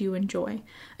that I do enjoy.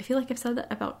 I feel like I've said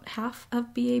that about half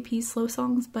of BAP's slow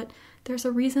songs, but there's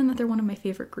a reason that they're one of my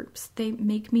favorite groups. They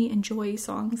make me enjoy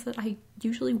songs that I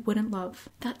usually wouldn't love.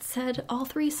 That said, all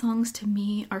 3 songs to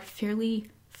me are fairly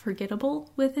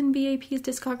forgettable within BAP's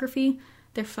discography.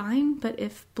 They're fine, but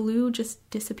if Blue just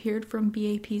disappeared from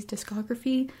BAP's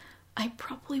discography, I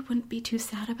probably wouldn't be too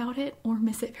sad about it or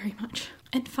miss it very much.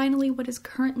 And finally, what is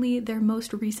currently their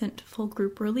most recent full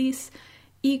group release,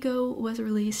 Ego, was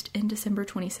released in December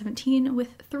 2017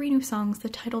 with 3 new songs, the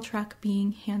title track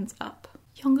being Hands Up.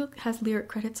 Jungkook has lyric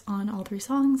credits on all 3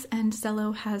 songs, and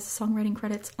Zello has songwriting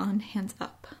credits on Hands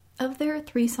Up. Of their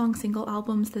 3-song single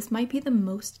albums, this might be the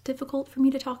most difficult for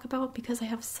me to talk about because I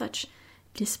have such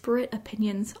disparate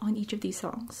opinions on each of these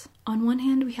songs. On one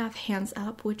hand, we have Hands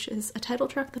Up, which is a title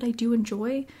track that I do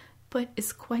enjoy, but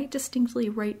is quite distinctly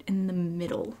right in the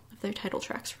middle of their title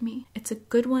tracks for me. It's a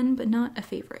good one, but not a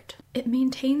favorite. It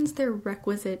maintains their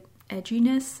requisite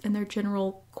edginess and their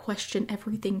general question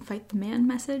everything, fight the man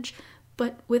message,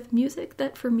 but with music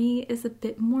that for me is a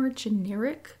bit more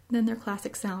generic than their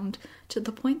classic sound, to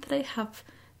the point that I have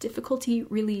difficulty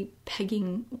really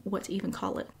pegging what to even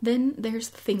call it. Then there's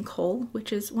Think Whole,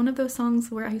 which is one of those songs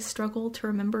where I struggle to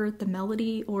remember the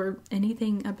melody or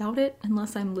anything about it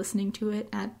unless I'm listening to it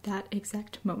at that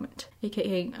exact moment,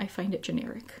 aka I find it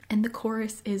generic. And the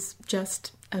chorus is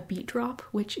just a beat drop,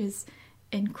 which is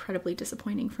incredibly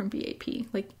disappointing from BAP.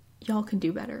 Like, y'all can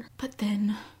do better. But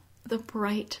then the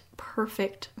bright,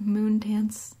 perfect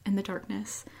Moondance in the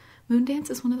Darkness.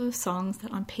 Moondance is one of those songs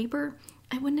that on paper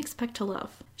I wouldn't expect to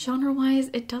love. Genre-wise,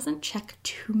 it doesn't check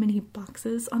too many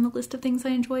boxes on the list of things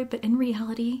I enjoy, but in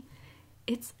reality,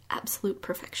 it's absolute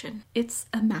perfection. It's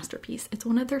a masterpiece. It's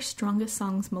one of their strongest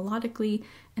songs melodically,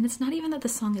 and it's not even that the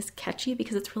song is catchy,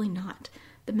 because it's really not.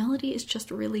 The melody is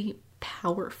just really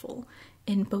powerful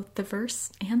in both the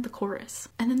verse and the chorus.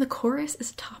 And then the chorus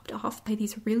is topped off by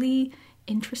these really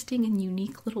interesting and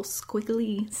unique little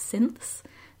squiggly synths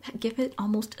that give it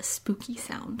almost a spooky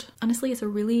sound. Honestly, it's a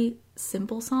really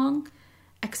simple song,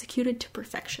 executed to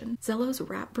perfection. Zello's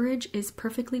rap bridge is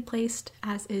perfectly placed,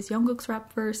 as is Jungkook's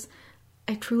rap verse.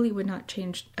 I truly would not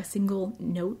change a single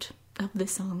note of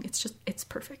this song. It's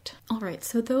perfect. Alright,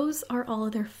 so those are all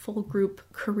of their full group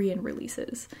Korean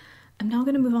releases. I'm now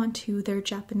going to move on to their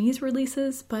Japanese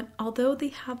releases, but although they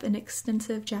have an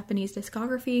extensive Japanese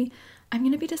discography, I'm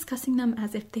going to be discussing them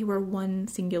as if they were one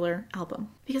singular album.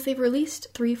 Because they've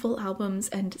released 3 full albums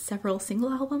and several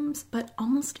single albums, but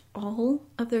almost all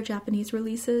of their Japanese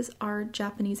releases are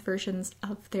Japanese versions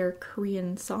of their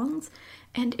Korean songs,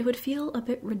 and it would feel a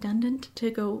bit redundant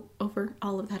to go over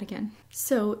all of that again.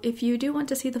 So if you do want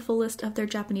to see the full list of their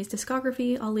Japanese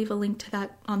discography, I'll leave a link to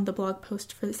that on the blog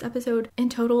post for this episode. In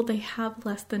total, they have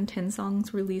less than 10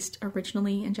 songs released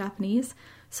originally in Japanese,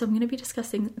 so I'm going to be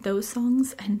discussing those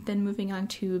songs and then moving on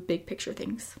to big picture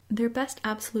things. Their Best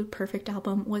Absolute Perfect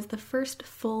album was the first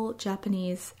full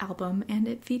Japanese album, and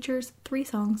it features 3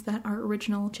 songs that are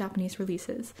original Japanese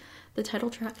releases. The title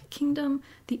track Kingdom,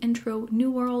 the intro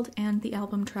New World, and the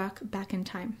album track Back in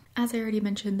Time. As I already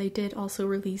mentioned, they did also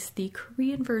release the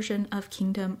Korean version of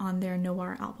Kingdom on their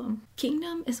Noir album.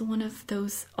 Kingdom is one of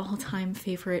those all-time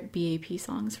favorite BAP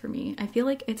songs for me. I feel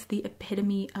like it's the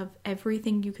epitome of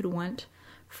everything you could want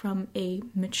from a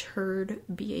matured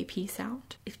BAP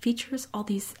sound. It features all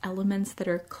these elements that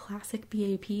are classic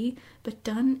BAP, but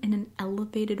done in an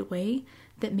elevated way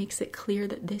that makes it clear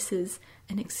that this is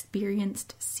an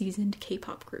experienced, seasoned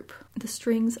K-pop group. The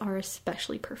strings are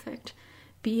especially perfect.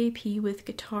 BAP with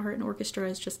guitar and orchestra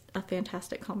is just a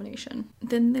fantastic combination.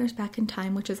 Then there's Back in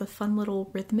Time, which is a fun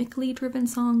little rhythmically driven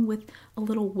song with a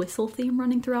little whistle theme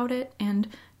running throughout it, and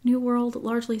New World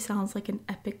largely sounds like an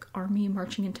epic army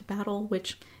marching into battle,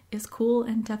 which is cool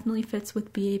and definitely fits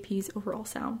with BAP's overall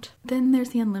sound. Then there's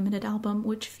the Unlimited album,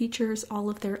 which features all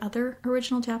of their other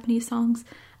original Japanese songs,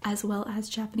 as well as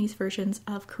Japanese versions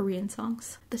of Korean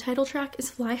songs. The title track is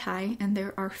Fly High, and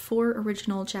there are 4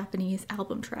 original Japanese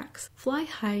album tracks. Fly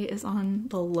High is on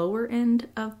the lower end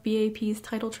of BAP's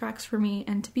title tracks for me,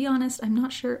 and to be honest, I'm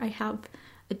not sure I have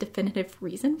a definitive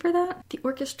reason for that. The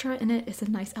orchestra in it is a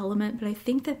nice element, but I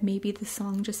think that maybe the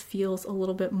song just feels a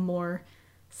little bit more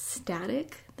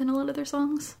static than a lot of their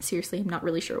songs. Seriously, I'm not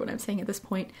really sure what I'm saying at this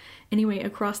point. Anyway,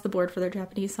 across the board for their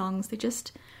Japanese songs, they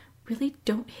just really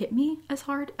don't hit me as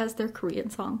hard as their Korean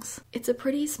songs. It's a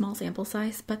pretty small sample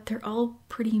size, but they're all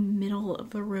pretty middle of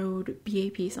the road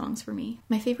BAP songs for me.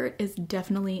 My favorite is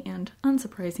definitely and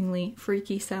unsurprisingly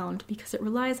Freaky Sound, because it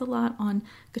relies a lot on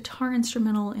guitar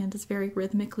instrumental and is very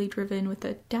rhythmically driven with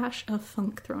a dash of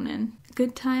funk thrown in.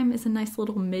 Good Time is a nice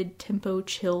little mid-tempo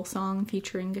chill song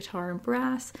featuring guitar and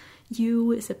brass.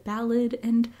 You is a ballad,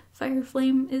 and Fire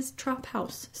Flame is trap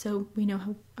house, so we know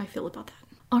how I feel about that.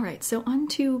 Alright, so on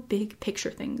to big picture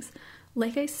things.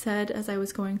 Like I said as I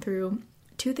was going through,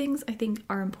 2 things I think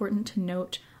are important to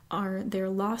note are their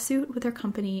lawsuit with their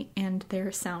company and their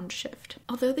sound shift.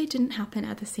 Although they didn't happen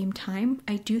at the same time,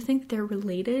 I do think they're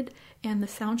related, and the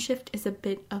sound shift is a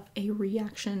bit of a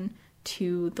reaction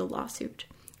to the lawsuit,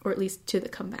 or at least to the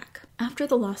comeback. After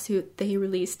the lawsuit, they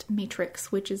released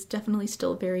Matrix, which is definitely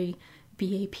still very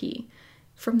BAP.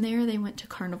 From there, they went to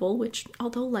Carnival, which,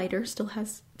 although lighter, still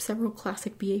has several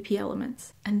classic BAP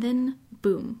elements. And then,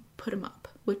 boom, Put 'Em Up,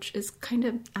 which is kind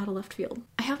of out of left field.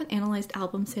 I haven't analyzed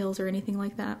album sales or anything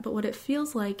like that, but what it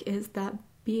feels like is that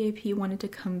BAP wanted to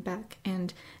come back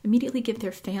and immediately give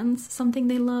their fans something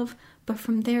they love, but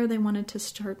from there they wanted to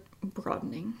start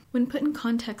broadening. When put in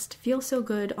context, Feel So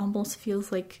Good almost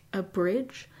feels like a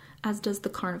bridge, as does the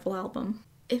Carnival album.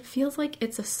 It feels like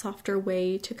it's a softer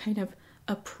way to kind of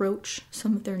approach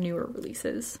some of their newer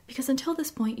releases, because until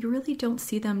this point you really don't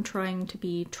see them trying to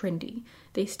be trendy.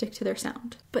 They stick to their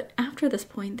sound. But after this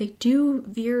point they do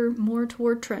veer more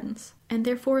toward trends, and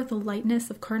therefore the lightness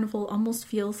of Carnival almost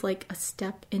feels like a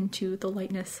step into the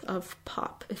lightness of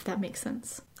pop, if that makes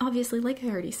sense. Obviously, like I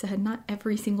already said, not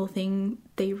every single thing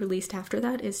they released after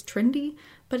that is trendy,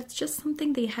 but it's just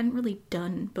something they hadn't really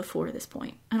done before this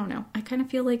point. I don't know, I kind of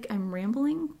feel like I'm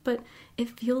rambling, but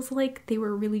it feels like they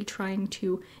were really trying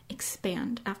to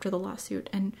expand after the lawsuit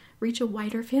and reach a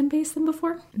wider fan base than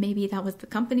before. Maybe that was the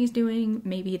company's doing,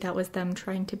 maybe that was them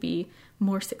trying to be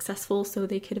more successful so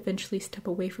they could eventually step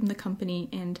away from the company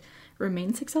and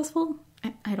remain successful.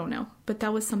 I don't know, but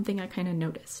that was something I kind of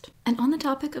noticed. And on the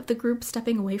topic of the group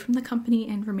stepping away from the company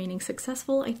and remaining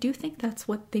successful, I do think that's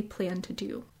what they plan to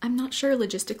do. I'm not sure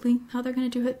logistically how they're going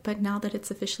to do it, but now that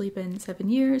it's officially been 7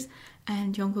 years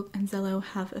and Jungkook and Zelo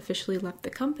have officially left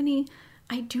the company,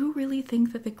 I do really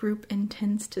think that the group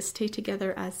intends to stay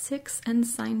together as 6 and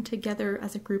sign together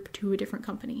as a group to a different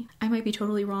company. I might be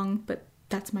totally wrong, but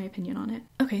that's my opinion on it.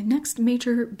 Okay, next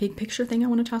major big picture thing I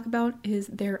want to talk about is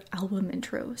their album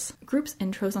intros. Groups'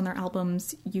 intros on their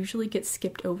albums usually get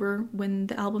skipped over when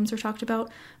the albums are talked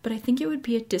about, but I think it would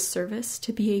be a disservice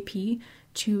to BAP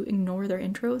to ignore their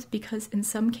intros, because in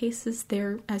some cases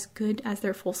they're as good as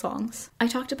their full songs. I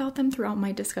talked about them throughout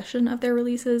my discussion of their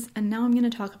releases, and now I'm going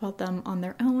to talk about them on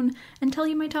their own and tell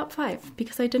you my top 5,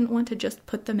 because I didn't want to just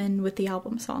put them in with the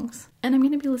album songs. And I'm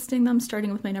going to be listing them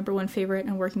starting with my number 1 favorite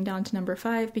and working down to number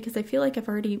 5, because I feel like I've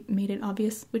already made it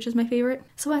obvious which is my favorite.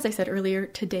 So as I said earlier,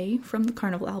 Today from the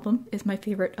Carnival album is my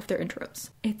favorite of their intros.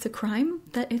 It's a crime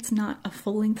that it's not a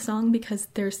full-length song, because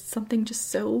there's something just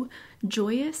so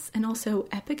joyous and also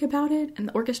epic about it, and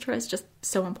the orchestra is just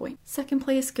so on point. Second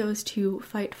place goes to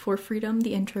Fight for Freedom,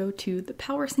 the intro to the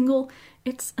Power single.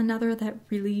 It's another that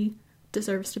really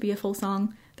deserves to be a full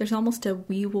song. There's almost a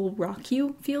 "we will rock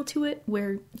you" feel to it,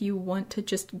 where you want to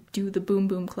just do the boom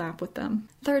boom clap with them.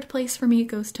 Third place for me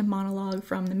goes to Monologue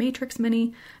from the Matrix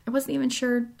Mini. I wasn't even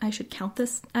sure I should count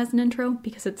this as an intro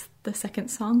because it's the second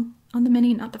song on the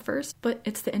Mini, not the first, but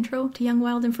it's the intro to Young,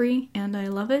 Wild and Free, and I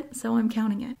love it, so I'm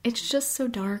counting it. It's just so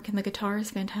dark, and the guitar is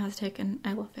fantastic, and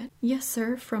I love it. Yes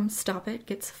Sir from Stop It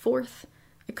gets fourth.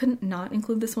 I couldn't not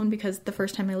include this one because the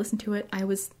first time I listened to it, I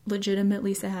was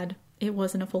legitimately sad it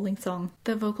wasn't a full-length song.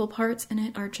 The vocal parts in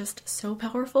it are just so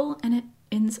powerful, and it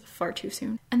ends far too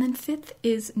soon. And then fifth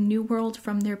is New World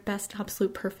from their Best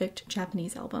Absolute Perfect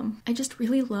Japanese album. I just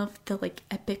really love the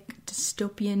epic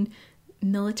dystopian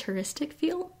militaristic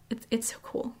feel. It's so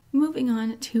cool. Moving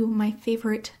on to my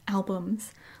favorite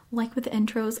albums. Like with the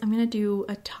intros, I'm gonna do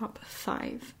a top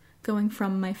 5, going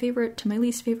from my favorite to my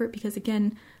least favorite because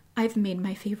again, I've made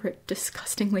my favorite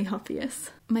disgustingly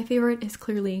obvious. My favorite is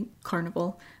clearly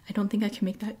Carnival. I don't think I can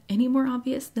make that any more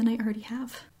obvious than I already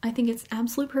have. I think it's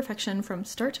absolute perfection from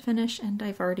start to finish, and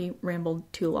I've already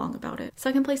rambled too long about it.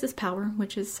 Second place is Power,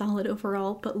 which is solid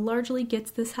overall, but largely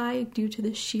gets this high due to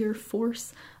the sheer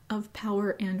force of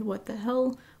Power and What the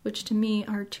Hell, which to me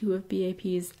are two of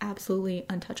BAP's absolutely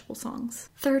untouchable songs.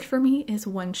 Third for me is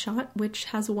One Shot, which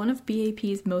has one of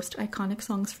BAP's most iconic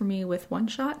songs for me with One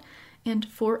Shot, and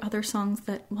 4 other songs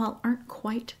that, while aren't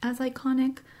quite as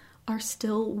iconic, are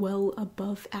still well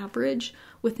above average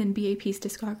within BAP's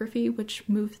discography, which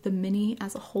moved the Mini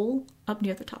as a whole up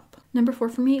near the top. Number 4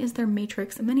 for me is their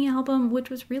Matrix Mini album, which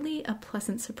was really a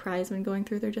pleasant surprise when going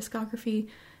through their discography,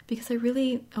 because I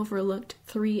really overlooked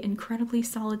 3 incredibly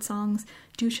solid songs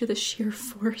due to the sheer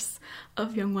force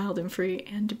of Young, Wild and Free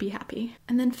and Be Happy.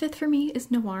 And then 5th for me is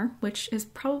Noir, which is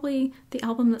probably the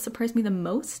album that surprised me the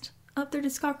most of their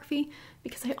discography,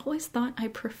 because I always thought I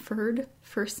preferred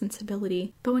First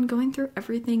Sensibility, but when going through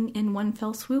everything in one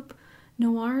fell swoop,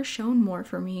 Noir shone more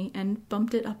for me and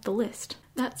bumped it up the list.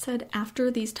 That said, after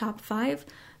these top 5,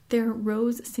 their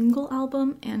Rose single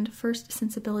album and First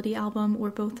Sensibility album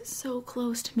were both so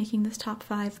close to making this top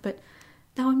 5, but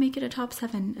that would make it a top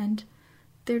 7, and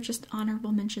they're just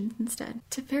honorable mentions instead.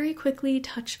 To very quickly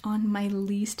touch on my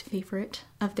least favorite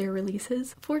of their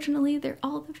releases, fortunately they're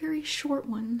all the very short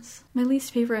ones. My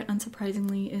least favorite,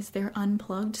 unsurprisingly, is their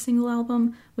Unplugged single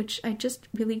album, which I just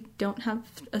really don't have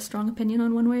a strong opinion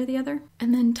on one way or the other.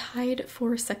 And then tied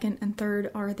for second and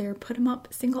third are their Put 'Em Up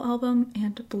single album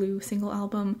and Blue single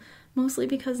album, mostly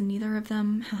because neither of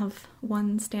them have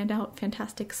one standout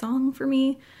fantastic song for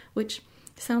me, which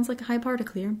sounds like a high bar to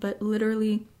clear, but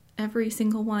literally every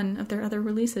single one of their other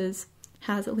releases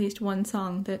has at least one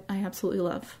song that I absolutely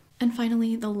love. And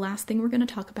finally, the last thing we're going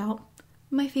to talk about,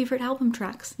 my favorite album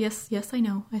tracks. Yes, I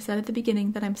know. I said at the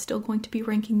beginning that I'm still going to be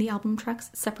ranking the album tracks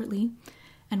separately.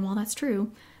 And while that's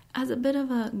true, as a bit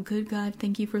of a good God,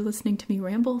 thank you for listening to me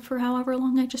ramble for however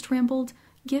long I just rambled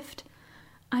gift,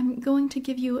 I'm going to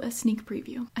give you a sneak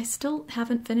preview. I still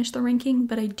haven't finished the ranking,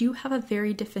 but I do have a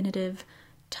very definitive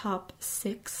top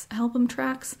 6 album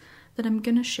tracks that I'm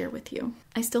gonna share with you.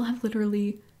 I still have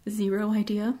literally 0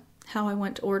 idea how I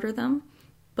want to order them,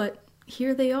 but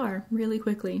here they are really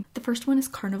quickly. The first one is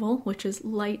Carnival, which is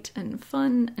light and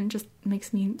fun and just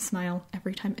makes me smile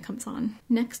every time it comes on.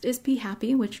 Next is Be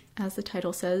Happy, which, as the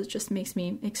title says, just makes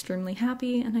me extremely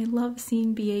happy, and I love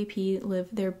seeing BAP live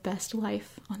their best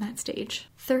life on that stage.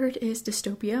 Third is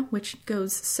Dystopia, which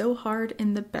goes so hard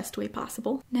in the best way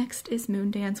possible. Next is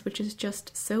Moondance, which is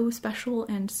just so special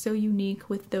and so unique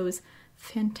with those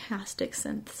fantastic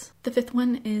synths. The 5th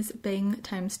one is Bang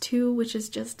x2, which is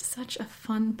just such a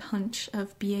fun punch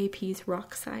of BAP's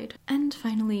rock side. And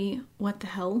finally, What the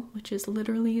Hell, which is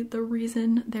literally the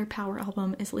reason their Power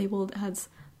album is labeled as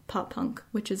pop punk,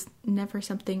 which is never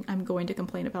something I'm going to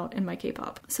complain about in my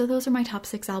K-pop. So those are my top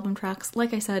 6 album tracks.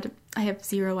 Like I said, I have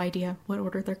 0 idea what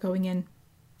order they're going in,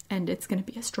 and it's going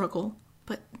to be a struggle.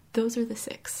 But those are the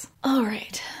 6. All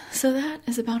right, so that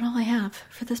is about all I have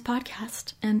for this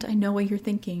podcast. And I know what you're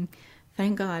thinking.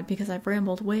 Thank God, because I've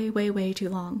rambled way too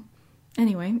long.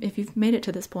 Anyway, if you've made it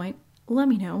to this point, let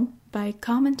me know by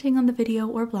commenting on the video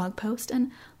or blog post,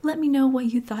 and let me know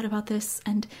what you thought about this,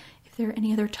 and if there are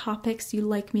any other topics you'd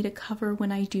like me to cover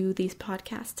when I do these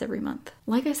podcasts every month.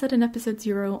 Like I said in episode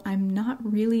 0, I'm not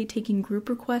really taking group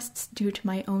requests due to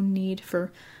my own need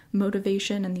for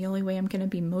motivation, and the only way I'm going to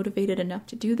be motivated enough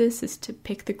to do this is to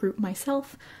pick the group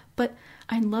myself, but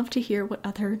I'd love to hear what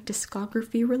other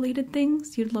discography related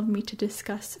things you'd love me to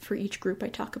discuss for each group I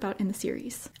talk about in the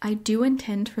series. I do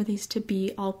intend for these to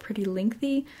be all pretty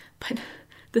lengthy, but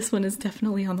This one is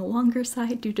definitely on the longer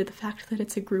side due to the fact that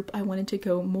it's a group I wanted to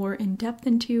go more in depth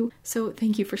into, so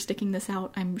thank you for sticking this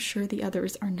out. I'm sure the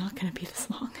others are not going to be this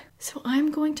long. So I'm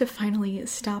going to finally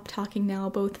stop talking now,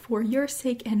 both for your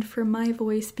sake and for my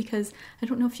voice, because I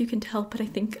don't know if you can tell, but I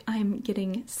think I'm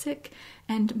getting sick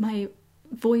and my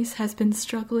voice has been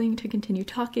struggling to continue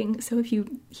talking, so if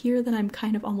you hear that I'm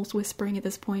kind of almost whispering at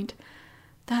this point,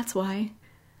 that's why.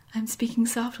 I'm speaking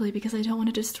softly because I don't want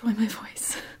to destroy my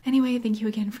voice. Anyway, thank you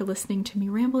again for listening to me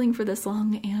rambling for this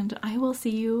long, and I will see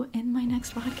you in my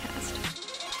next podcast.